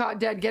wouldn't be caught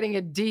dead getting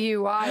a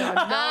DUI on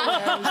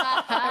Melrose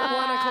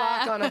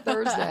at 1:00 on a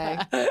Thursday.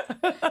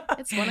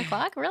 It's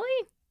 1:00,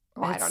 really?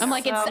 Oh, I don't I'm know.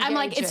 like it's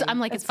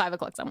Engaging. it's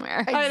 5:00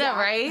 somewhere. I know,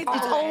 right?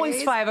 It's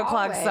always 5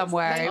 o'clock always.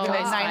 somewhere, Thank even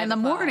at God. 9 in the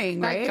 5 o'clock.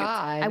 morning, Thank right?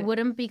 God. I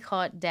wouldn't be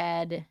caught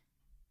dead.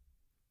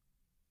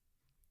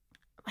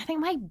 I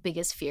think my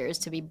biggest fear is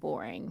to be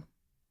boring.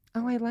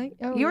 Oh,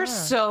 You're yeah.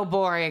 so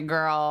boring,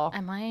 girl.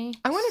 Am I?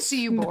 I want to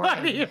see you boring. I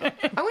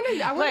want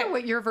to Wait. know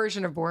what your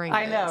version of boring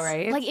I is. know,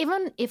 right? Like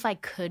even if I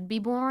could be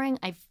boring,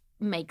 I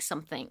make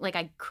something. Like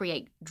I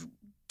create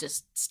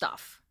just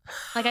stuff.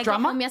 Like I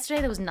Drama? got home yesterday,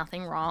 there was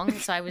nothing wrong,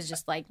 so I was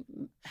just like,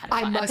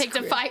 I I must picked a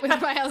create- fight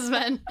with my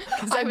husband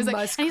because I I was like,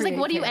 must and he's like, create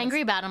 "What are you chaos."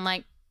 angry about?" I'm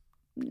like,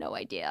 "No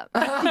idea."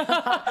 but,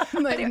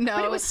 Like, it, no.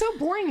 but it was so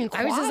boring and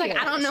I quiet. was just like,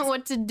 I don't know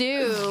what to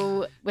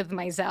do with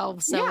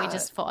myself, so we Yeah.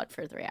 just fought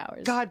for 3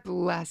 hours. God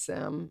bless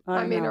him.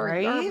 I know, or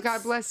right?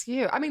 God bless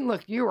you. I mean,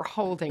 look, you were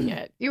holding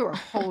it. You were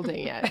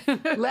holding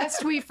it.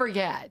 Lest we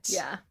forget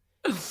yeah.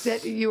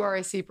 that you are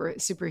a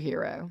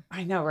superhero.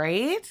 I know,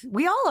 right?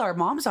 We all are.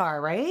 Moms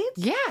are, right?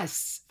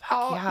 Yes.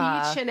 All,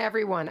 yeah. Each and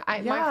every one. My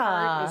Yeah.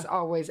 heart is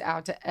always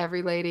out to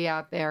every lady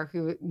out there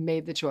who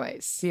made the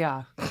choice.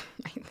 Yeah.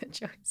 Make the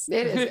choice.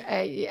 It is,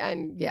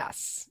 and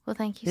yes. Well,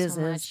 thank you This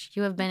so is- much.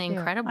 You have been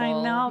incredible. I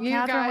know, You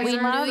Catherine. guys We We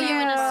are love knew you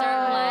in a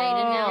certain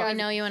light, and now we Yes.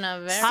 know you in a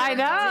very I know.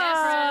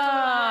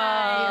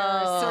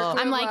 different Circle light.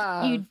 I'm of like,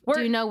 love. you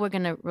do know we're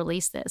going to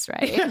release this,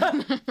 right?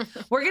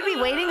 We're going to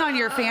be waiting on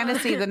your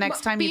fantasy the next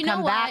time But you you know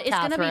come what? back, It's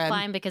going to be Catherine.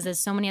 fine because there's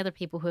so many other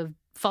people who have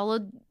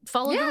followed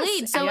the Yes,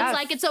 lead. So yes. it's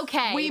like it's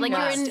okay. We like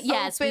must you're in.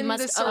 Yes, we open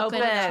must the circle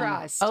open of it.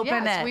 trust.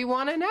 Open Yes, it. we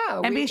want to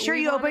know. And We- be sure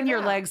we you wanna open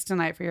your know. legs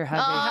tonight for your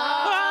hubby.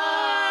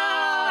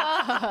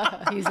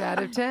 He's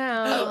out of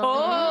town.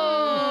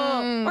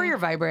 Oh. Or your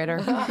vibrator.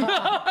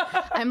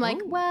 I'm like,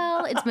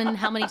 well, it's been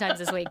how many times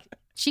this week?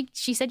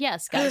 She said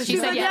yes, guys. She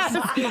said yes.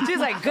 She's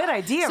like, good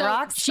idea, So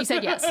Rox. she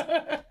said yes.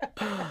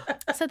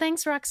 So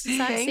thanks, Roxy.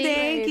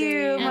 Thank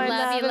you, And my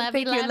love you, love. love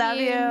you, Thank love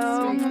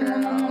you. Sweet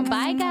girl.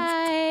 Bye,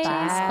 guys.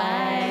 Bye.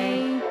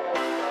 Bye.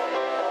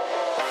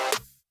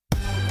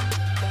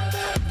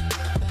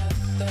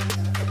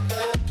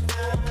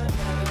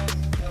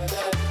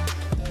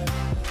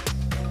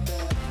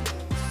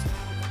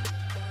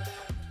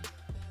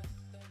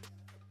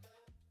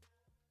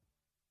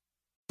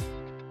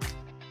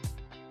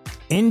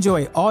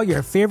 Enjoy all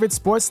your favorite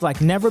sports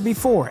like never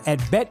before at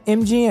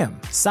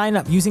BetMGM. Sign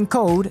up using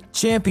code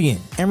CHAMPION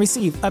and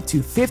receive up to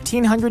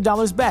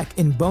 $1,500 back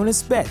in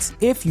bonus bets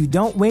if you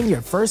don't win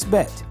your first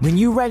bet. When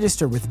you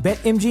register with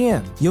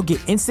BetMGM, you'll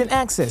get instant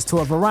access to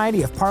a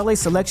variety of parlay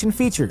selection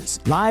features,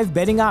 live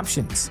betting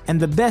options, and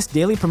the best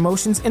daily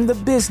promotions in the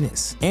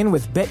business. And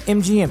with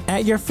BetMGM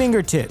at your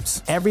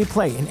fingertips, every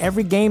play and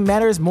every game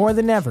matters more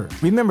than ever.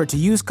 Remember to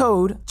use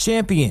code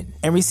CHAMPION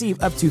and receive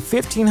up to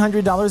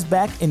 $1,500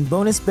 back in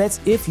bonus bets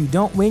if you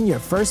don't win your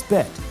first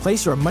bet.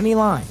 Place your money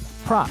line,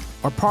 prop,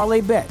 or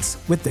parlay bets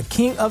with the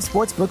king of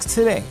sportsbooks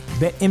today.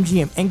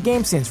 BetMGM and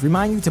GameSense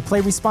remind you to play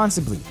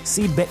responsibly.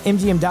 See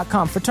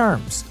BetMGM.com for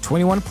terms.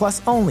 21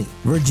 plus only.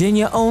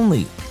 Virginia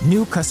only.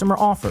 New customer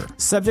offer.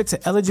 Subject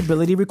to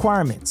eligibility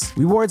requirements.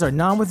 Rewards are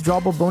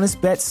non-withdrawable bonus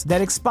bets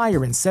that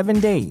expire in 7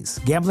 days.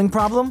 Gambling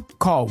problem?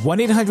 Call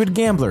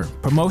 1-800-GAMBLER.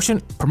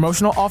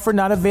 Promotional offer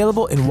not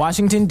available in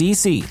Washington,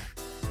 D.C.